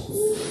Lord.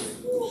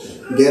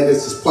 Again,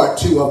 this is part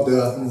 2 of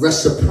the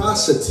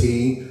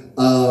reciprocity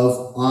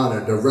of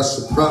honor. The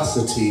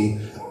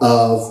reciprocity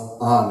of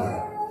honor.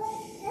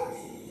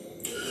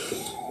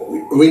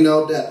 We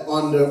know that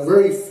on the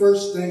very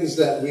first things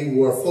that we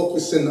were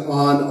focusing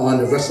on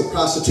the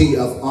reciprocity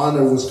of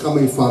honor was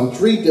coming from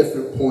 3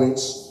 different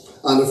points.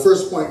 The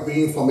first point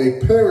being from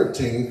a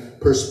parenting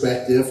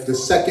perspective. The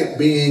second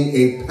being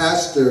a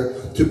pastor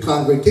to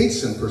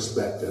congregation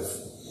perspective.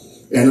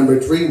 And number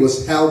 3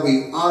 was how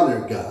we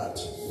honor God.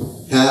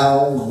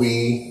 How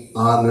we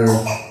honor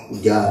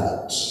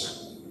God.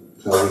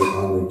 How we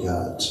honor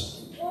God.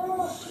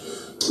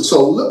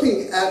 So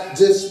looking at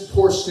this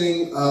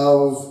portion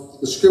of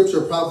the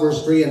scripture,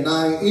 Proverbs 3 and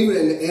 9, even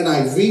in the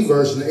NIV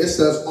version, it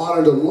says,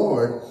 honor the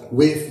Lord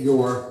with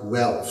your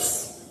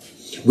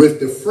wealth, with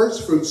the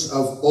first fruits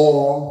of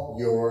all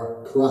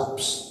your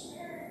crops.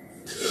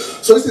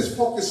 So this is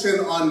focusing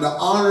on the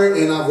honor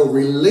in our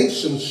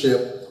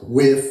relationship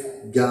with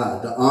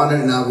God. The honor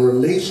in our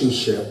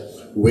relationship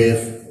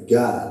with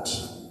God.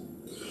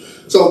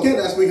 So again,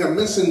 as we have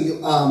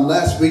mentioned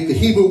last week, the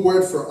Hebrew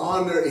word for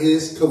honor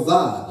is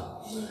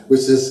kavod,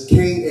 which is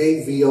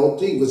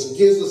K-A-V-O-D, which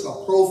gives us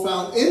a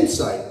profound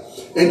insight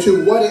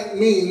into what it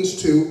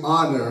means to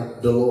honor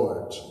the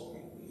Lord.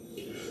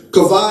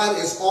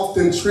 Kavod is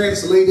often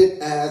translated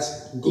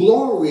as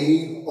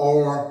glory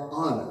or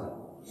honor,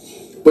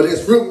 but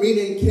its root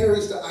meaning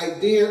carries the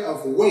idea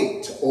of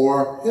weight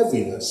or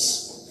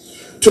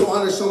heaviness. To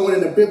honor someone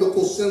in the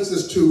biblical sense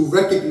is to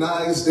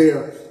recognize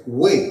their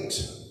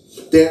weight,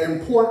 their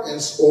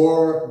importance,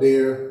 or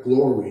their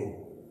glory.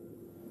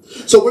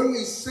 So when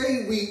we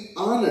say we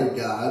honor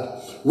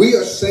God, we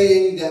are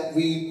saying that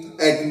we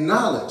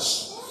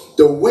acknowledge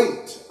the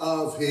weight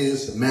of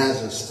his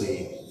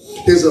majesty,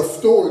 his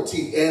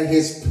authority, and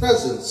his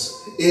presence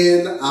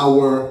in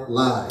our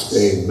lives.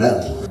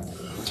 Amen.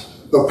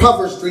 The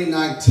Proverbs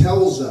 3:9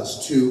 tells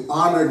us to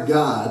honor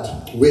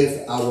God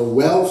with our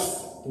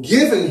wealth,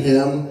 giving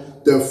him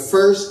the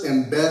first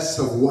and best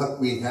of what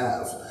we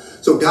have.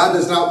 So God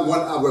does not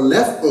want our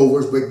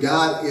leftovers, but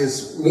God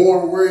is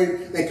more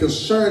worried and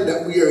concerned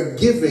that we are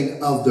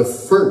giving of the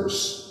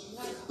first.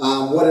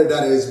 Whether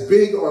that is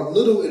big or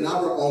little in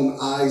our own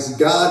eyes,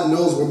 God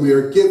knows when we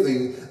are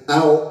giving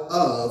out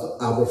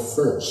of our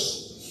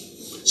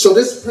first. So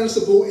this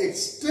principle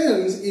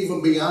extends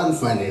even beyond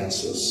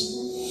finances.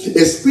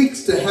 It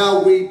speaks to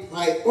how we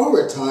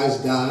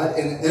prioritize God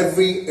in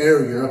every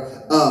area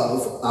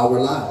of our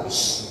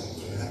lives.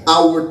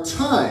 Our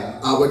time,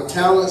 our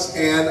talents,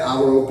 and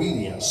our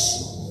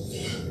obedience.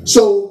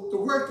 So the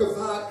word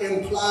kavod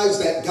implies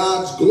that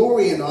God's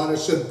glory and honor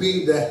should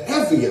be the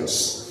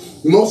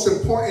heaviest, most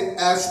important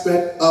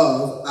aspect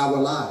of our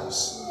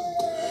lives.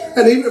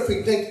 And even if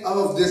we think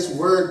of this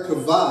word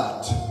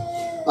kavod,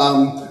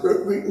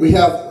 we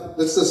have,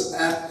 let's just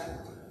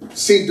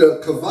see,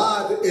 the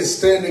kavod is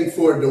standing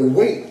for the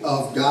weight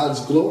of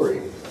God's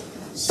glory.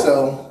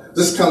 So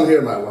just come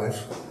here, my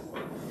wife.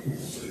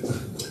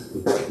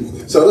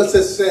 So let's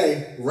just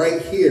say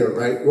right here,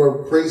 right,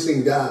 we're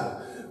praising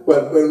God.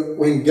 But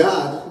when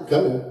God,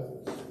 come in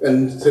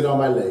and sit on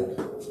my leg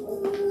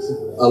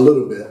a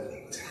little bit.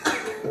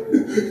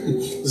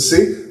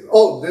 See?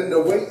 Oh, then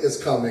the weight is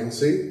coming,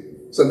 see?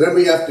 So then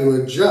we have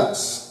to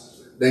adjust.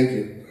 Thank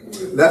you.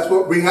 That's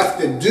what we have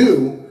to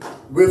do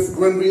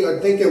when we are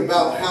thinking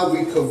about how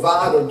we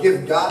kavod or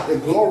give God the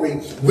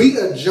glory. We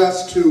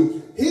adjust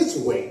to his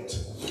weight.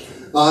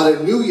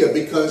 Hallelujah,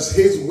 because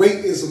his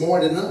weight is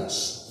more than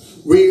us.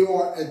 We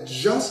are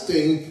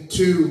adjusting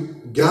to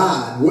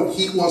God, what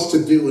he wants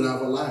to do in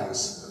our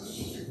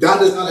lives. God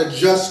does not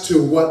adjust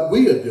to what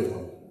we are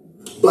doing,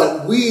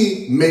 but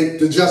we make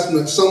the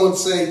adjustment. Someone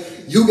say,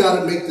 you got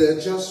to make the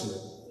adjustment.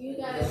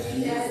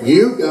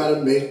 You got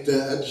to make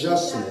the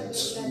adjustment.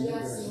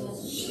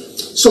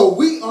 So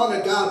we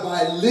honor God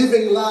by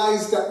living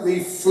lives that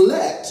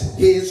reflect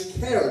his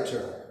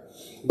character,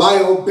 by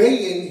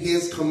obeying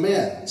his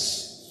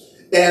commands,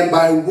 and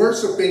by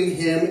worshiping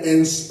him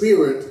in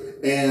spirit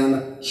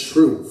and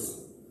truth.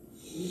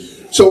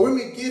 So when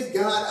we give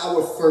God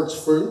our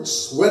first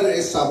fruits, whether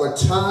it's our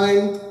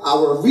time,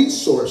 our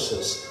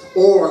resources,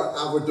 or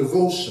our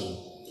devotion,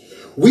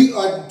 we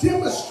are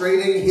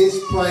demonstrating his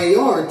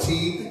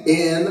priority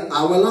in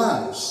our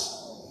lives.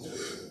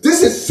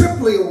 This is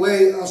simply a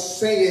way of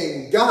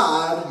saying,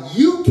 God,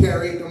 you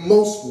carry the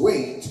most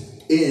weight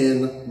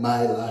in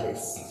my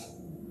life.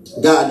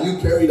 God, you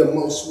carry the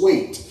most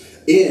weight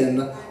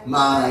in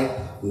my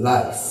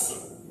life.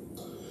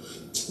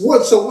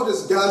 So what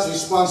is God's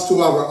response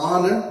to our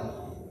honor?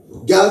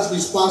 God's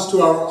response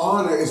to our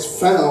honor is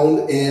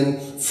found in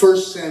 1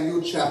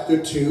 Samuel chapter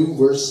 2,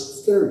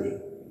 verse 30.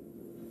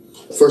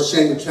 1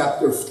 Samuel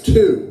chapter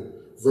 2,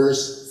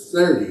 verse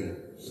 30.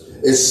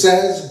 It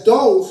says,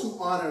 those who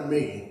honor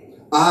me,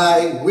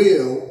 I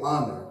will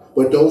honor,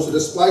 but those who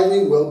despise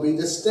me will be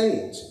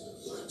disdained.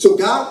 So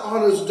God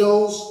honors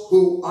those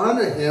who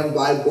honor him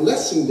by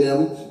blessing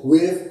them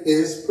with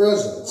his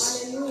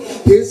presence,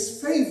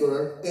 his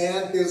favor,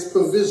 and his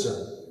provision.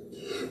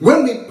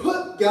 When we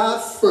put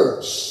God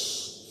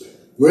first,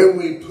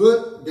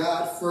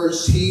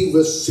 he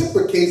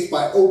reciprocates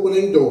by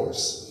opening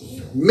doors,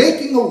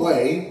 making a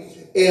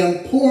way,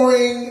 and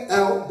pouring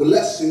out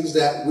blessings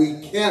that we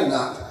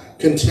cannot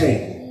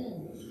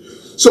contain.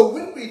 So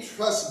when we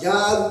trust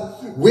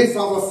God with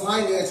our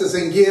finances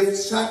and give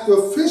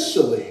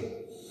sacrificially,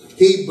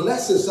 he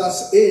blesses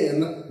us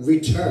in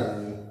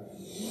return.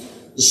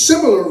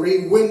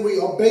 Similarly, when we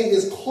obey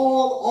his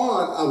call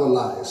on our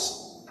lives,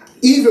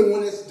 even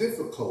when it's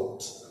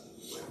difficult,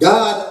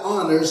 God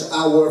honors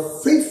our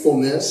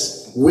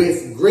faithfulness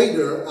with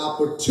greater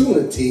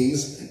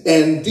opportunities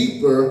and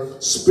deeper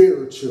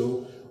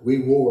spiritual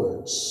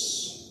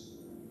rewards.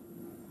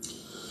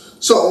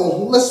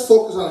 So let's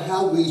focus on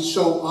how we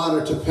show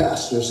honor to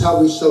pastors, how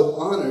we show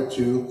honor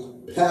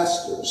to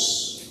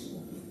pastors.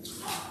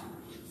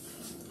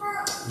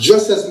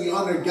 Just as we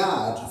honor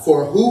God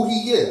for who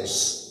he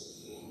is,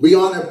 we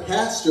honor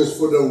pastors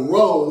for the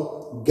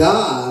role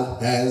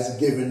God has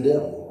given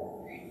them.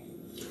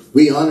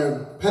 We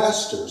honor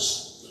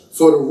pastors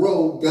for the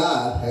role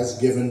God has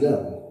given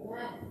them.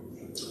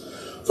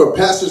 For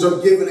pastors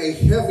are given a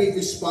heavy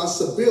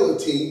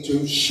responsibility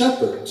to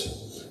shepherd,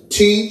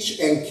 teach,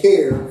 and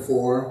care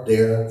for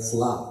their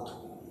flock.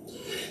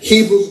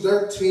 Hebrews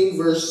 13,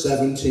 verse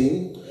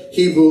 17.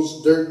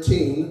 Hebrews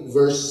 13,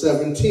 verse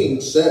 17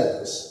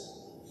 says,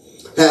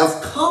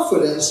 have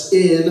confidence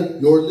in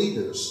your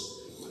leaders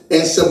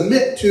and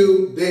submit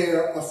to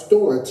their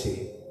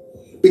authority,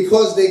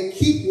 because they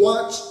keep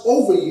watch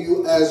over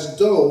you as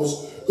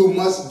those who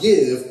must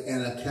give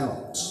an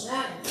account.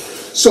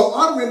 So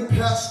honoring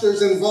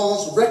pastors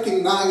involves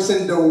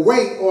recognizing the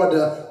weight or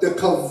the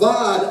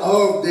kavod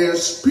of their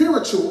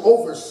spiritual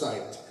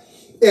oversight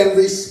and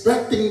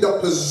respecting the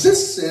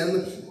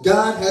position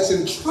God has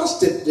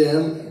entrusted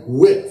them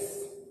with.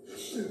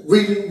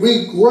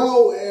 We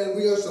grow, and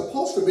we are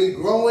supposed to be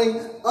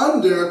growing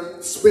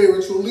under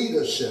spiritual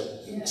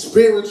leadership,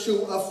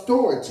 spiritual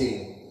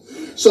authority.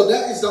 So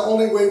that is the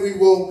only way we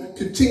will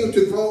continue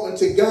to grow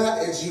into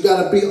God, is you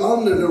got to be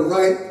under the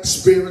right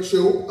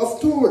spiritual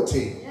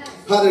authority.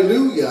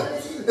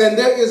 Hallelujah. And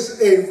there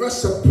is a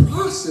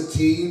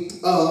reciprocity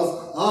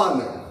of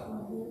honor.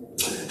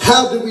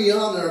 How do we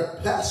honor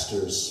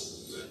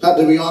pastors? How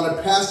do we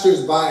honor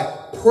pastors? By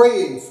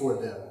praying for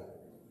them.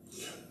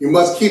 You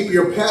must keep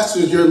your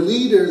pastors, your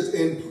leaders,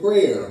 in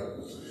prayer.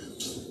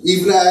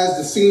 Even as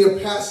the senior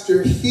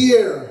pastor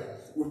here,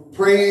 we're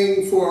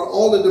praying for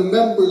all of the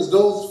members,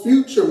 those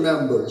future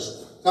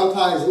members,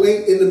 sometimes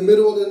late in the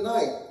middle of the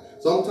night,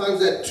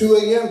 sometimes at 2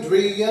 a.m.,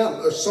 3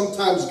 a.m., or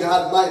sometimes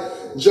God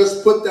might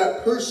just put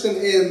that person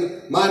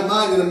in my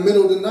mind in the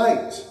middle of the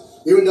night,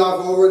 even though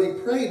I've already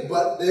prayed.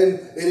 But then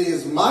it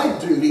is my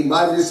duty,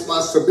 my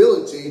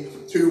responsibility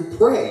to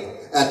pray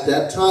at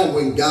that time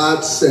when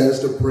God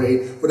says to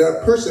pray for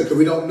that person, because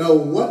we don't know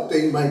what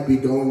they might be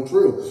going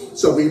through.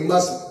 So we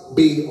must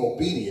be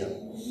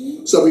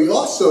obedient. So we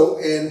also,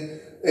 and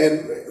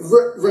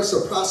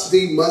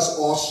reciprocity, must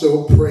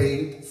also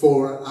pray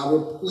for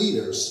our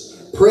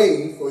leaders.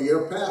 Pray for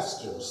your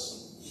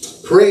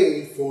pastors.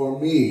 Pray for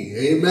me.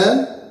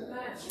 Amen?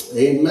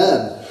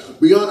 Amen.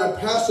 We honor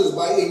pastors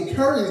by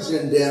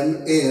encouraging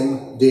them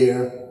in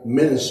their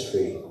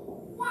ministry.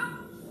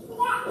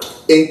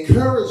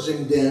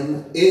 Encouraging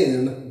them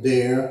in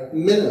their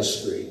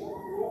ministry.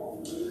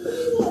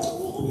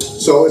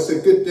 So it's a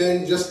good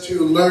thing just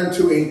to learn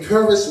to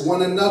encourage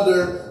one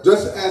another,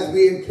 just as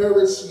we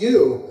encourage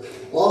you.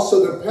 Also,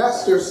 the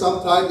pastor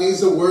sometimes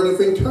needs a word of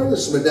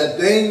encouragement that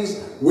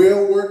things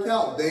will work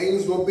out,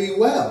 things will be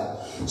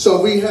well.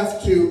 So we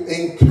have to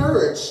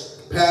encourage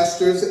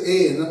pastors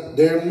in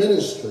their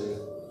ministry.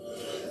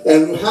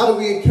 And how do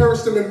we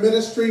encourage them in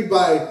ministry?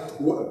 By,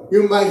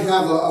 you might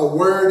have a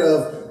word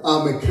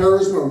of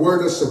encouragement, a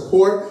word of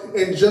support,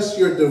 and just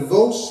your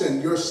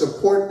devotion, your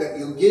support that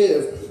you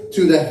give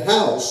to the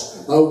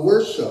house of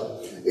worship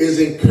is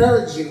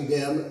encouraging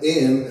them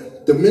in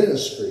the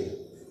ministry.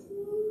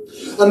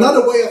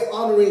 Another way of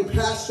honoring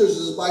pastors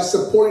is by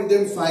supporting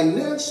them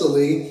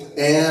financially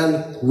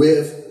and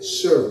with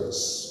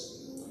service.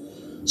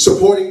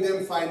 Supporting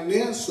them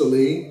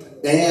financially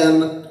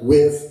and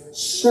with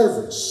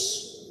service.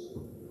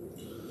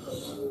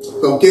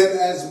 So again,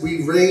 as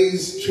we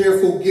raise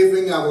cheerful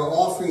giving, our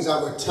offerings,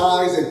 our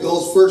tithes, it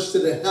goes first to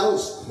the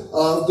house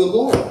of the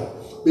Lord.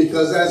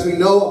 Because as we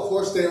know, of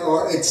course, there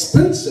are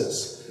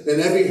expenses in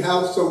every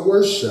house of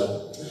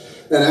worship.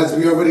 And as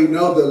we already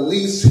know, the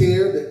lease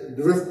here,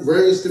 the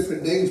various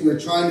different things we're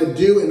trying to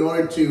do in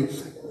order to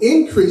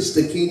increase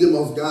the kingdom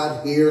of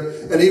God here,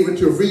 and even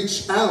to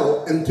reach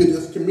out into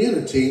this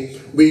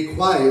community,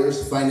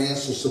 requires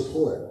financial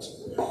support.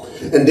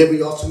 And then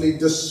we also need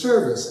the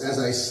service, as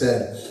I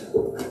said.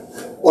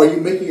 Are you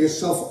making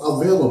yourself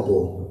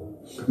available?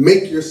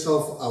 Make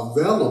yourself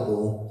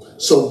available,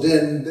 so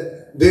then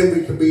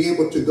we can be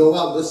able to go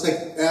out. Just like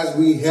as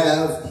we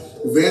have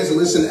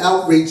evangelist and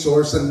outreach,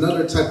 or it's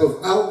another type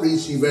of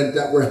outreach event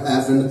that we're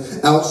having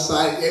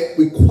outside, it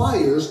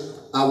requires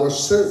our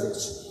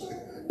service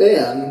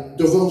and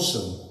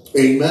devotion.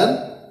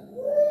 Amen?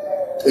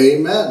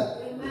 Amen.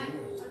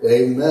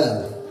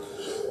 Amen.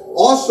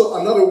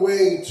 Also, another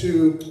way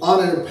to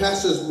honor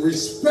pastors,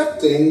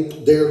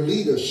 respecting their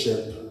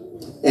leadership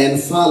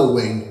and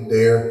following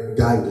their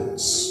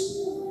guidance.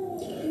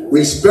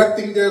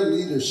 Respecting their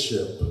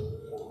leadership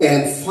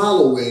and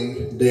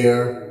following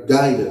their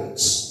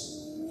guidance.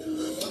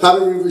 How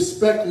do we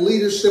respect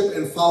leadership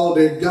and follow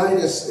their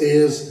guidance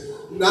is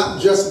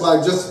not just by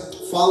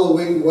just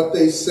following what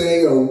they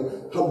say or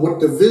what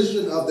the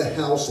vision of the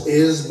house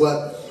is,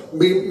 but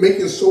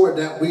making sure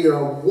that we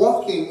are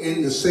walking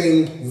in the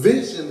same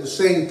vision, the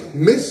same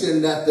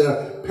mission that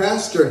the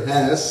pastor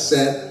has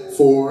set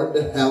for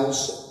the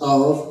house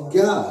of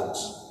God.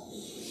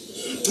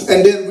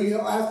 And then we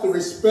have to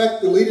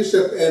respect the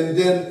leadership. And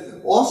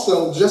then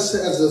also, just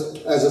as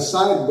a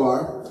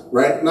sidebar,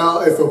 right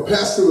now, if a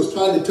pastor was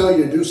trying to tell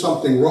you to do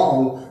something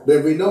wrong,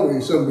 then we know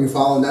we shouldn't be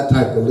following that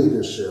type of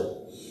leadership.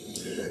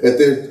 If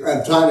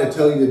they're trying to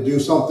tell you to do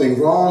something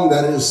wrong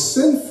that is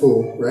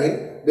sinful,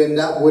 right, then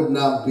that would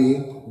not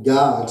be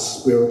God's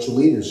spiritual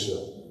leadership.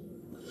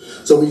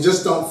 So we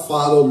just don't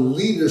follow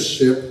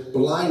leadership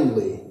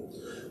blindly.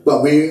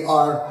 But we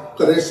are,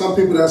 because there's some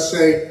people that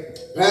say,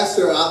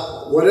 Pastor,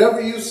 whatever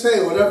you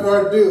say,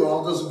 whatever I do,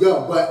 I'll just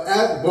go.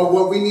 But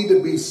what we need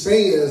to be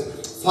saying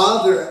is,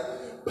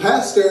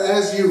 Pastor,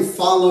 as you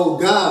follow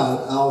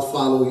God, I'll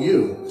follow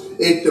you.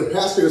 If the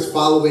pastor is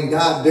following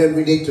God, then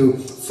we need to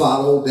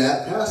follow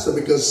that pastor,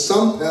 because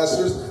some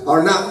pastors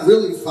are not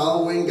really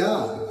following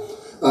God.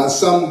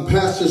 Some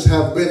pastors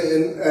have been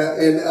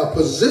in a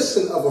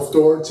position of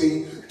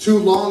authority too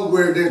long,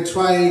 where they're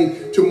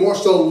trying to more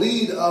so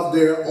lead of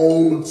their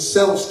own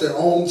selves, their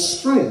own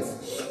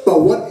strength.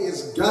 But what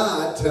is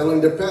God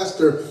telling the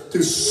pastor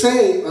to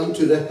say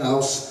unto the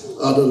house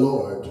of the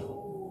Lord?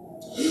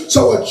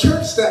 So a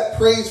church that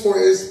prays for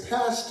its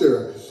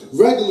pastor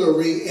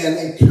regularly and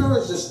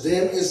encourages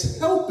them is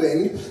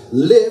helping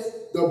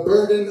lift the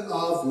burden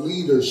of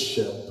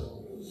leadership.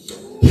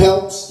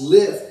 Helps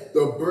lift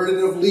the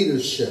burden of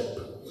leadership,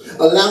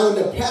 allowing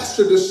the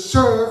pastor to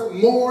serve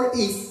more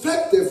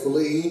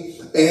effectively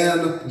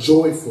and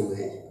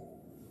joyfully.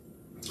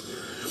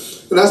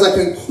 And as I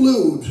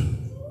conclude,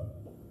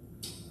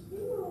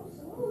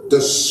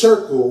 the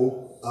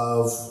circle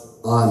of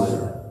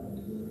honor.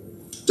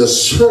 The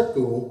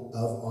circle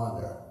of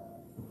honor.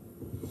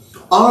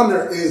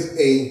 Honor is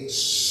a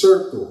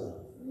circle.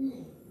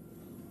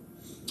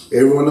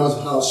 Everyone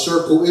knows how a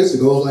circle is. It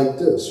goes like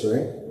this,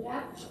 right?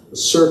 Yeah. A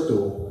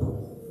circle.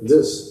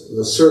 This,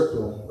 the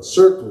circle, a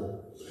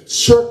circle.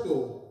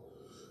 Circle.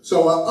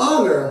 So an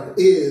honor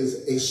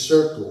is a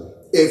circle.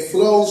 It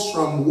flows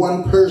from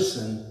one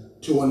person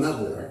to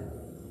another.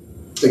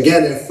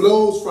 Again, it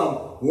flows from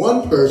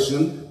one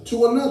person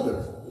to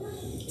another.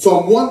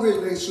 From one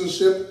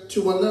relationship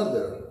to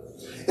another.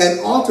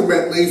 And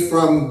ultimately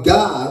from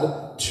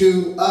God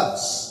to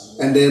us.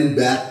 And then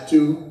back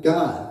to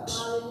God.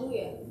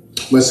 Hallelujah.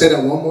 I'm going to say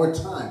that one more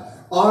time.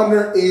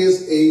 Honor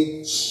is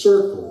a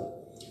circle.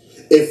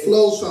 It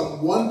flows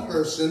from one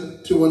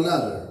person to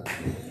another.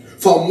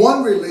 From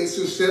one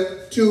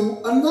relationship to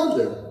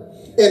another.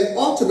 And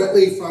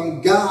ultimately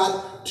from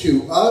God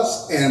to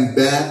us and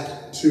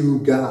back to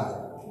God.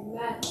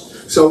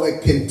 So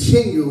it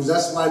continues.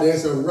 That's why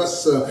there's a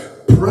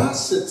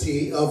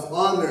reciprocity of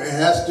honor. It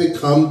has to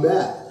come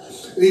back.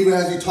 And even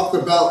as you talked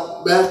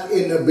about back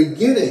in the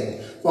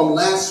beginning from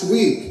last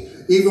week,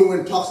 even when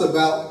it talks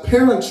about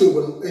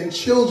parental and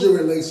children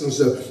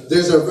relationship,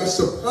 there's a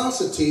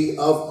reciprocity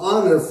of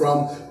honor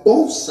from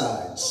both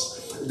sides.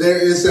 There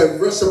is a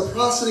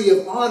reciprocity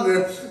of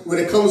honor when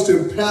it comes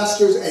to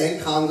pastors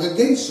and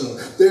congregation.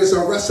 There's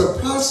a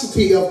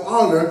reciprocity of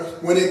honor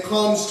when it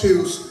comes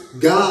to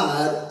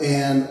God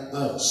and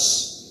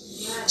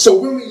us. So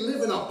when we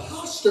live in a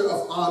posture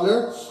of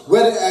honor,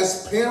 whether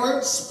as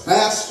parents,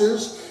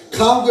 pastors,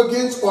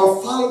 congregants,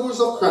 or followers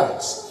of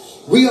Christ,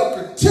 we are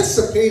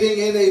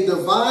participating in a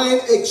divine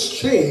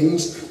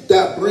exchange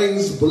that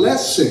brings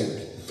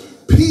blessing,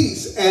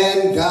 peace,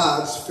 and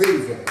God's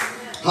favor.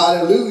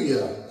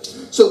 Hallelujah.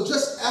 So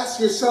just ask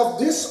yourself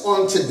this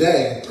on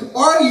today.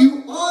 Are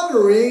you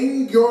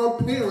honoring your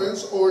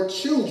parents or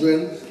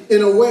children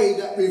in a way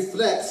that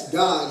reflects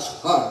God's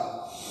heart?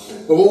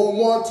 One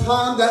more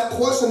time, that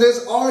question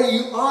is, are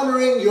you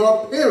honoring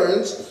your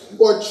parents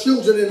or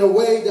children in a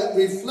way that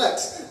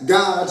reflects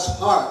God's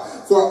heart?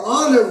 For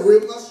honor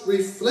must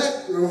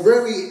reflect the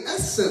very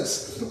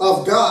essence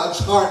of God's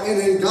heart. And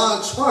in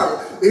God's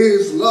heart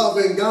is love,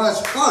 and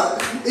God's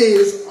heart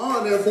is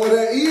honor. For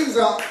there is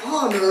an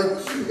honor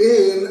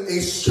in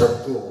a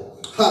circle.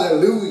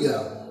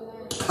 Hallelujah.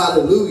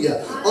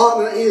 Hallelujah.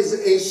 Honor is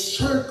a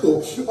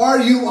circle.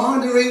 Are you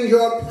honoring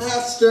your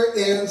pastor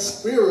and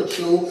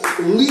spiritual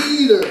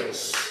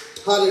leaders?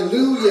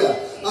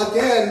 Hallelujah.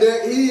 Again,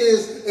 there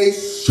is a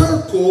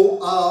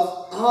circle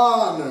of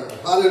honor.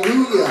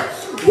 Hallelujah.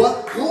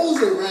 What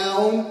goes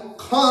around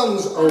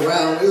comes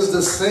around is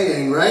the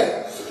saying,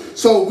 right?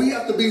 So we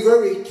have to be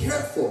very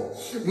careful.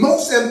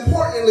 Most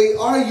importantly,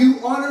 are you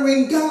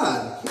honoring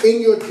God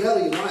in your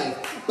daily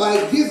life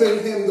by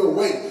giving him the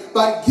weight,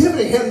 by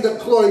giving him the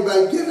glory,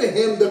 by giving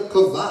him the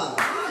kavod?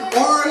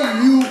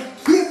 Are you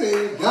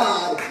giving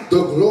God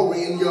the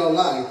glory in your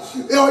life?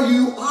 Are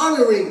you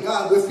honoring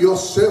God with your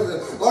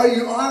service? Are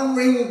you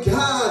honoring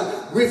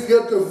God with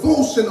your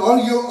devotion? Are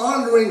you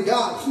honoring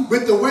God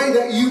with the way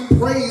that you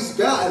praise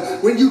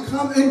God when you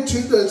come into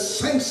the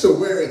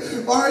sanctuary?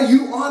 Are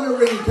you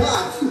honoring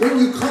God when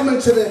you come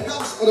into the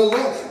house of the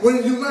Lord?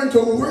 When you learn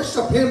to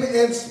worship him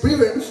in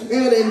spirit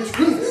and in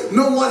truth?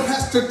 No one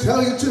has to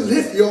tell you to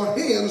lift your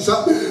hands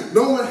up.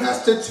 No one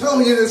has to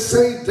tell you to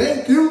say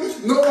thank you.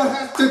 No one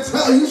has to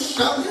tell you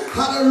shout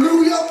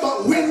hallelujah.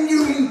 But when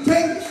you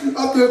think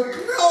of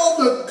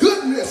all the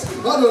goodness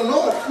of the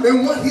Lord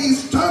and what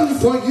he's done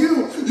for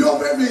you, your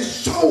very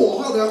soul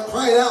ought to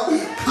cry out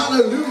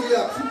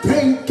hallelujah.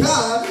 Thank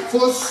God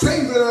for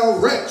saving a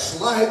wretch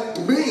like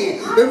me.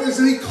 It was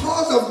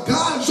because of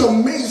God's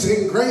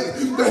amazing grace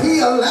that he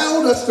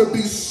allowed us to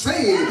be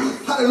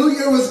saved.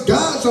 Hallelujah. It was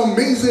God's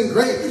amazing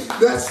grace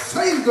that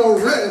saved a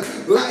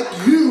wretch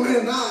like you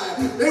and I.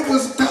 It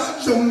was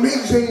God's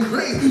amazing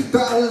grace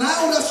that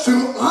allowed us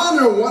to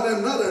honor one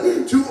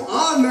another, to honor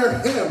honor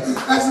him,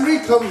 as we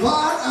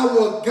provide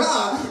our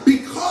God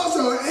because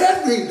of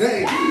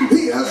everything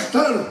he has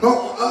done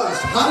for us.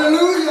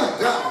 Hallelujah,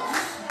 God.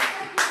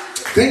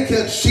 Thank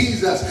you,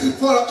 Jesus.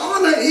 For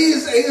honor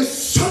is a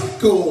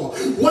circle.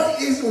 What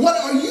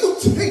are you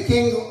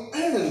taking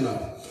in?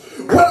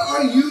 What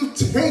are you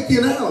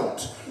taking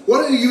out?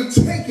 What are you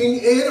taking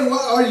in and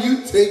what are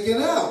you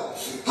taking out?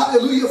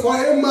 Hallelujah. For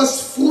it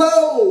must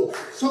flow.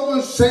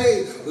 Someone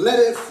say, let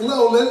it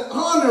flow. Let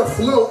honor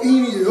flow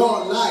in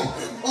your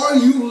life. Are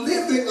you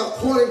living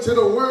according to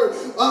the word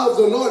of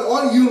the Lord?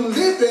 Are you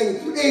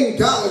living in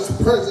God's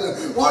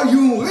presence? Are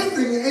you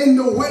living in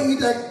the way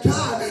that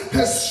God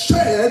has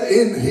said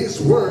in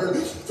his word?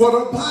 For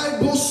the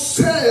Bible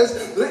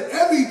says, let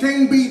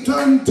everything be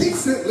done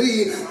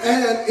decently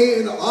and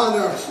in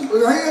honor.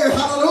 Hey,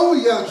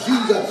 hallelujah,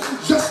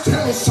 Jesus. Just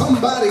tell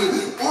somebody,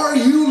 are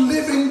you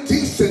living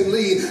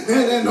decently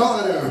and in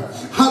honor?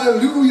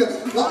 Hallelujah.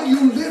 Are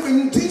you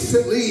living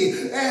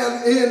decently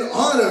and in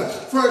honor?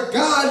 For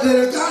God,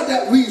 the God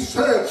that we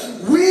serve,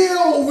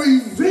 will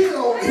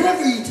reveal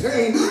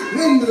everything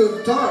in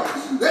the dark.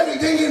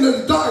 Everything in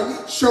the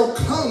dark shall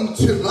come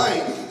to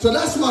light. So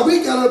that's why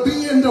we got to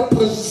be in the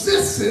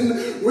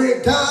position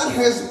where God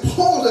has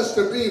called us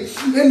to be,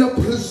 in the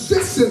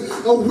position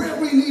of where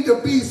we need to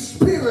be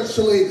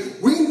spiritually.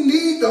 We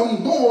need the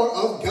more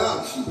of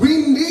God.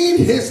 We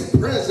need his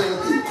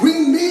presence.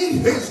 We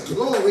need his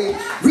glory.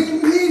 We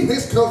need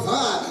his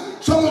kavod.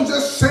 Someone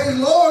just say,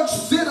 Lord,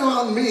 sit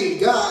on me,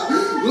 God.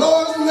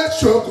 Lord,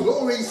 let your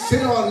glory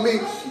sit on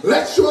me.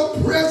 Let your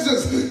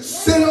presence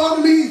sit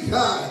on me,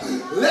 God.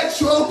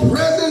 Let your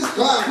presence,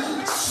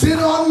 God, sit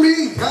on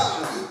me,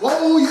 God.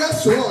 Oh,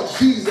 yes, Lord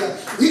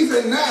Jesus.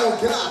 Even now,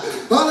 God.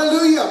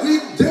 Hallelujah. We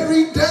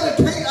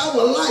rededicate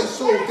our lives,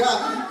 oh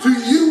God, to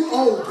you,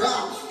 oh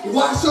God.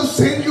 Wash us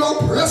in your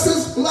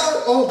precious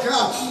blood, oh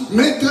God.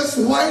 Make us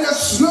white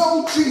as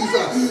snow,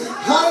 Jesus.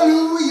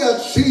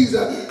 Hallelujah,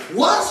 Jesus.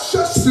 Wash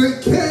us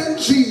again,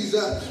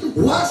 Jesus.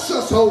 Wash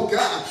us, oh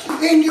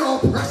God, in your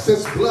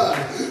precious blood.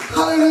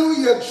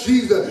 Hallelujah,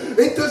 Jesus.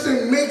 It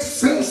doesn't make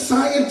sense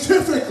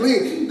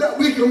scientifically that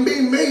we can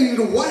be made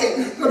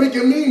white, that we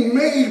can be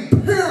made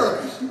pure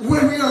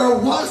when we are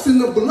washed in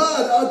the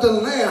blood of the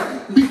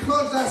Lamb,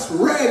 because that's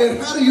red. And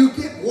how do you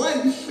get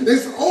white?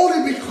 It's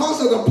only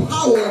because of the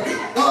power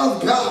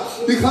of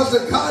God, because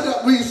the God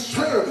that we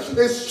serve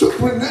is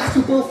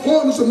supernatural,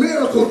 performs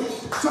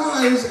miracles,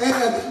 signs,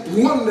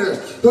 and wonders.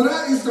 So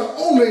that is the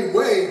only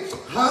way.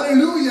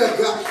 Hallelujah,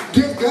 God.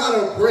 Give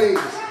God a praise.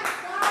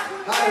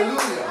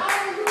 Hallelujah.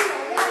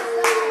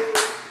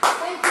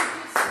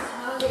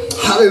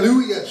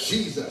 Hallelujah,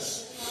 Jesus.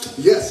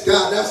 Yes,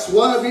 God, that's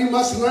why we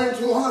must learn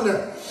to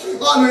honor.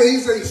 Honor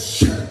is a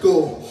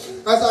circle.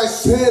 As I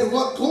said,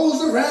 what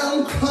goes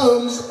around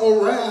comes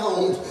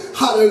around.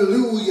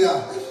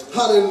 Hallelujah.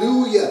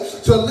 Hallelujah.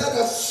 So let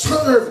us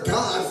serve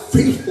God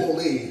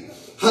faithfully.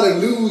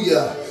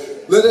 Hallelujah.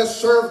 Let us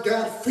serve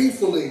God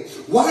faithfully.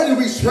 Why do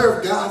we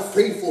serve God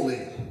faithfully?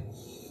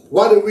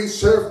 Why do we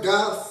serve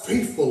God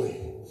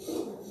faithfully?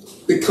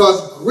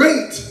 Because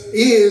great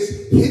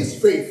is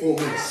his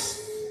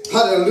faithfulness.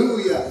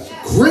 Hallelujah.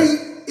 Great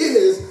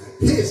is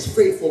his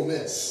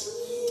faithfulness.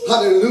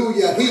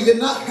 Hallelujah. He did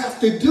not have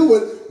to do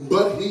it,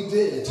 but he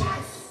did.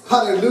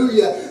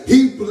 Hallelujah.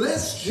 He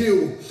blessed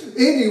you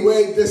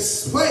anyway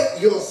despite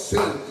your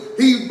sin.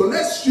 He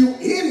blessed you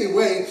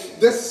anyway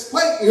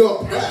despite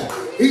your past.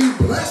 He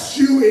blessed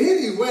you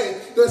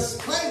anyway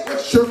despite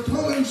what you're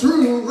going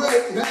through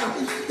right now.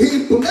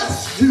 He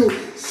blessed you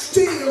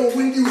still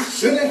when you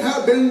shouldn't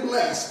have been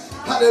blessed.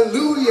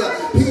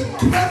 Hallelujah. He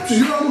kept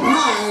your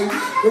mind.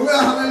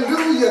 Well,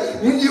 hallelujah.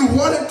 When you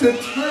wanted to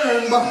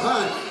turn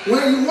behind,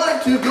 when you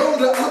wanted to go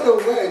the other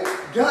way,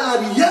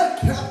 God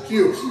yet kept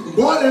you,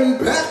 brought him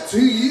back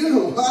to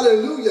you.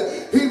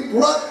 Hallelujah. He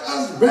brought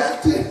us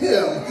back to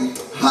him.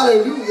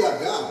 Hallelujah,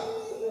 God.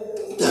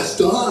 That's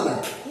the honor.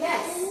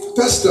 Yes.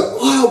 That's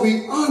how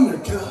we honor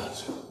God.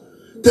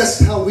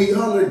 That's how we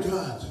honor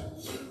God.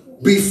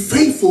 Be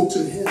faithful to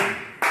him.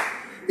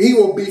 He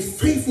will be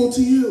faithful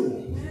to you.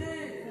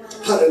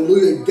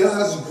 Hallelujah.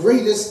 God's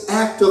greatest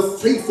act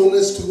of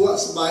faithfulness to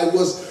us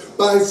was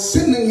by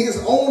sending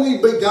his only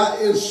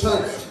begotten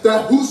Son,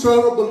 that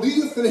whosoever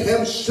believeth in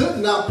him should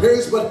not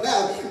perish but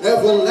have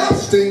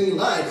everlasting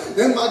life.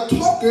 Am I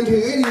talking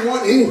to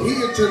anyone in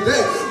here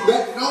today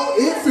that no,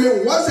 if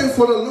it wasn't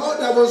for the Lord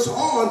that was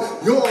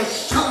on your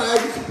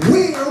side,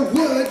 where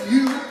would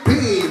you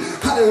be?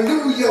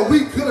 Hallelujah.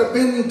 We could have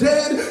been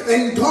dead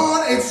and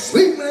gone and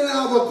sleeping in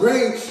our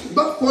grave,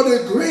 but for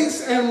the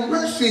grace and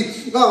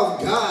mercy of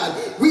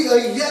God, we are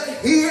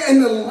yet here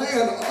in the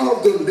land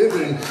of the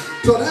living.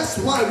 So that's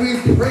why we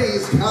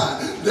praise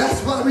God.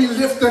 That's why we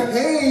lift the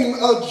name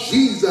of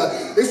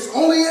Jesus. It's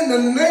only in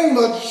the name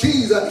of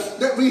Jesus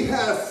that we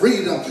have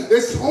freedom.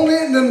 It's only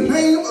in the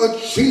name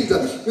of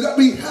Jesus that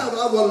we have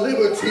our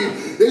liberty.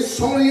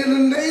 It's only in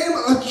the name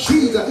of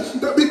Jesus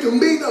that we can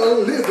be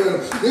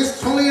delivered.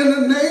 It's only in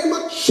the name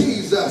of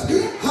Jesus,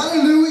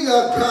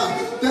 hallelujah,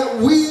 God, that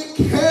we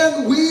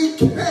can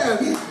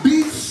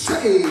be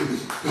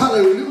saved.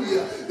 Hallelujah.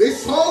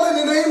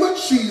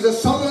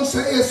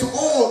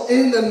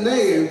 in the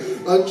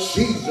name of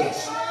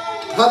Jesus.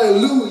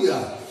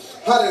 Hallelujah.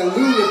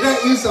 Hallelujah.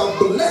 There is a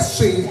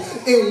blessing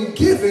in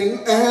giving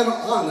and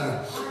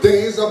honor. There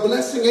is a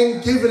blessing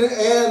in giving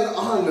and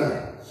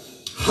honor.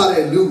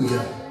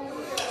 Hallelujah.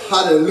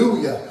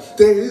 Hallelujah.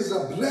 There is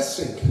a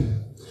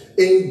blessing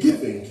in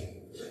giving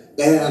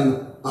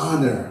and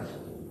honor.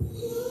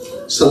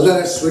 So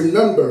let us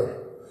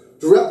remember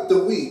throughout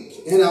the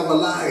week in our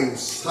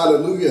lives,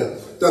 hallelujah,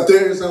 that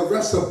there is a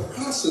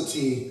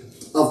reciprocity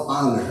of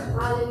honor.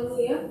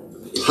 Hallelujah.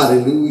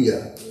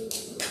 Hallelujah.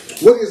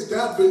 What has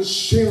God been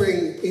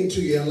sharing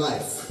into your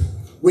life?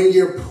 When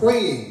you're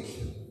praying,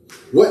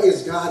 what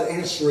is God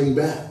answering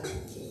back?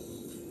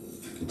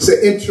 It's an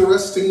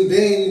interesting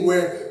thing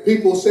where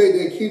people say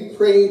they keep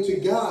praying to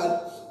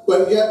God,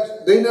 but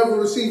yet they never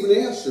receive an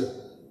answer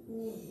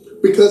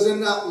because they're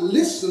not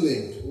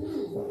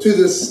listening to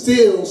the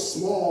still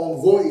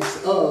small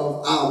voice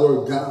of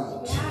our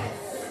God.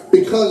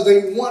 Because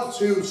they want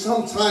to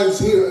sometimes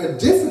hear a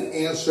different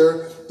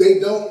answer, they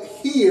don't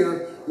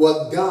hear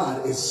what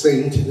God is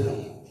saying to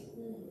them.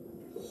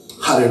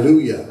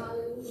 Hallelujah.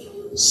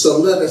 So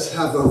let us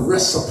have a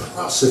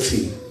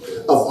reciprocity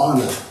of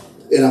honor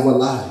in our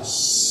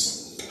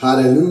lives.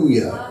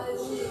 Hallelujah.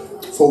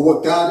 For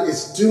what God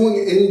is doing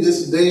in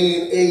this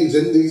day and age,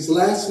 in these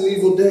last and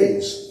evil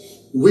days,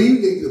 we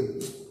need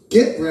to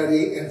get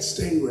ready and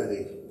stay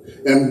ready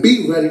and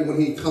be ready when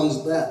he comes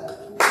back.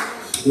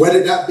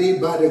 Whether that be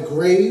by the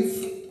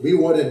grave, we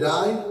want to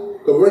die,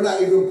 but we're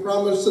not even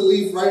promised to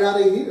leave right out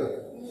of here.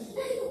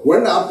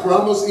 We're not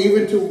promised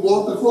even to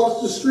walk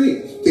across the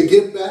street, to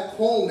get back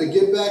home, to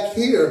get back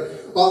here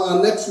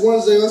on next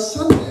Wednesday or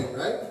Sunday,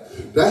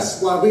 right?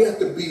 That's why we have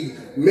to be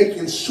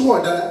making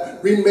sure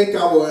that we make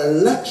our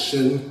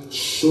election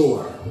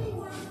sure.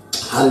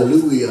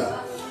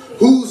 Hallelujah.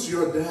 Who's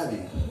your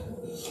daddy?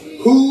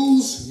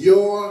 Who's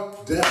your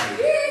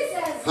daddy?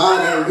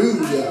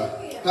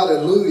 Hallelujah.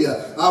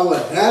 Hallelujah. Our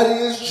daddy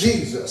is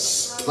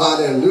Jesus.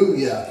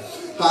 Hallelujah.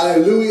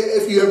 Hallelujah.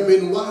 If you have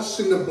been washed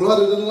in the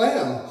blood of the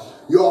Lamb,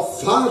 your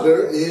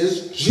Father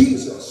is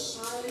Jesus.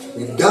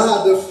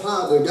 God the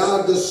Father,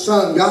 God the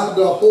Son, God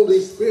the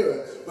Holy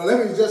Spirit. But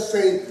let me just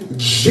say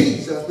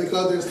Jesus,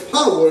 because there's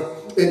power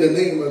in the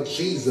name of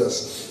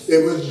Jesus.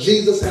 It was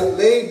Jesus that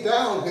laid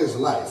down his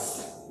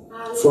life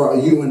for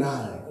you and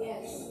I.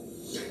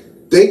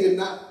 They did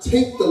not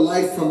take the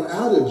life from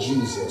out of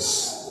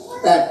Jesus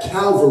at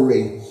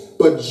Calvary,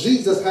 but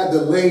Jesus had to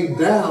lay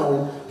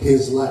down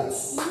his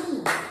life.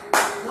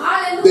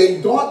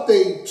 They thought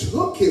they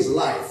took his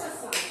life,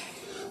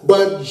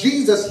 but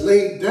Jesus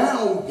laid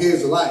down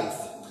his life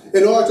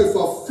in order to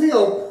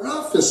fulfill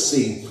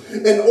prophecy,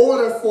 in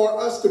order for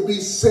us to be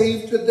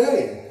saved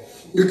today.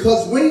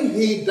 Because when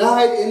he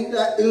died in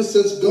that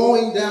instance,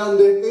 going down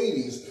to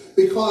Hades,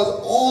 because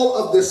all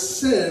of the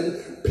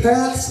sin,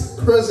 past,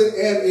 present,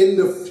 and in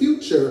the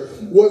future,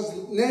 was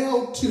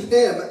nailed to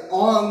him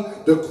on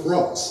the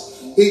cross.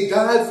 He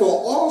died for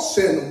all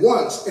sin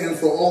once and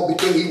for all,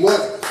 because he was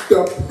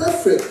the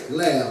perfect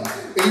lamb.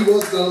 He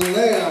was the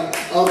Lamb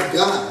of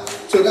God.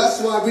 So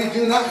that's why we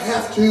do not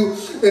have to,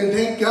 and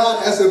thank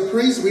God as a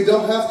priest, we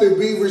don't have to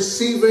be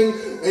receiving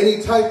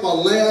any type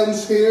of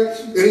lambs here,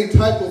 any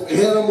type of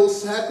animal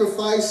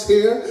sacrifice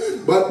here.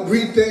 But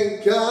we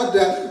thank God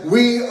that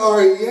we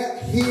are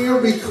yet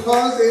here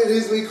because it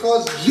is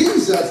because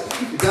Jesus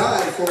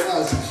died for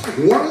us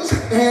once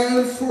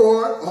and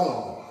for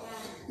all.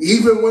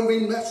 Even when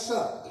we mess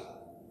up,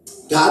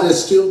 God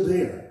is still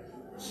there.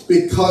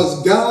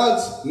 Because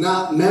God's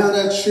not mad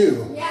at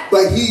you,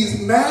 but he's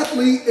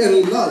madly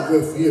in love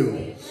with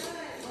you.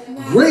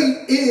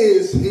 Great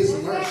is his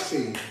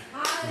mercy.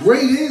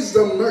 Great is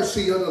the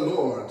mercy of the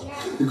Lord.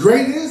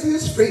 Great is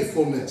his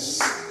faithfulness.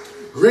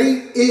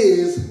 Great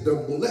is the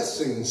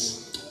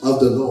blessings of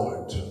the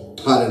Lord.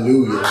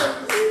 Hallelujah.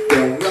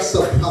 The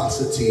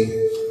reciprocity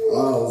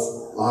of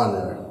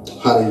honor.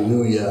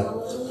 Hallelujah.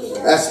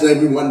 Asking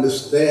everyone to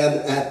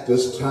stand at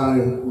this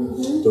time.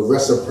 The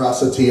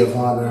reciprocity of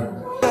honor.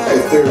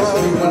 If there is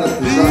anyone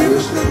that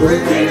desires to pray,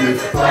 you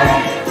come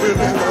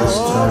at this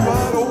time.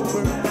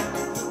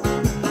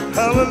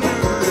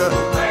 Hallelujah.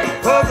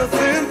 For the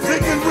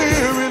sin-sick and weak.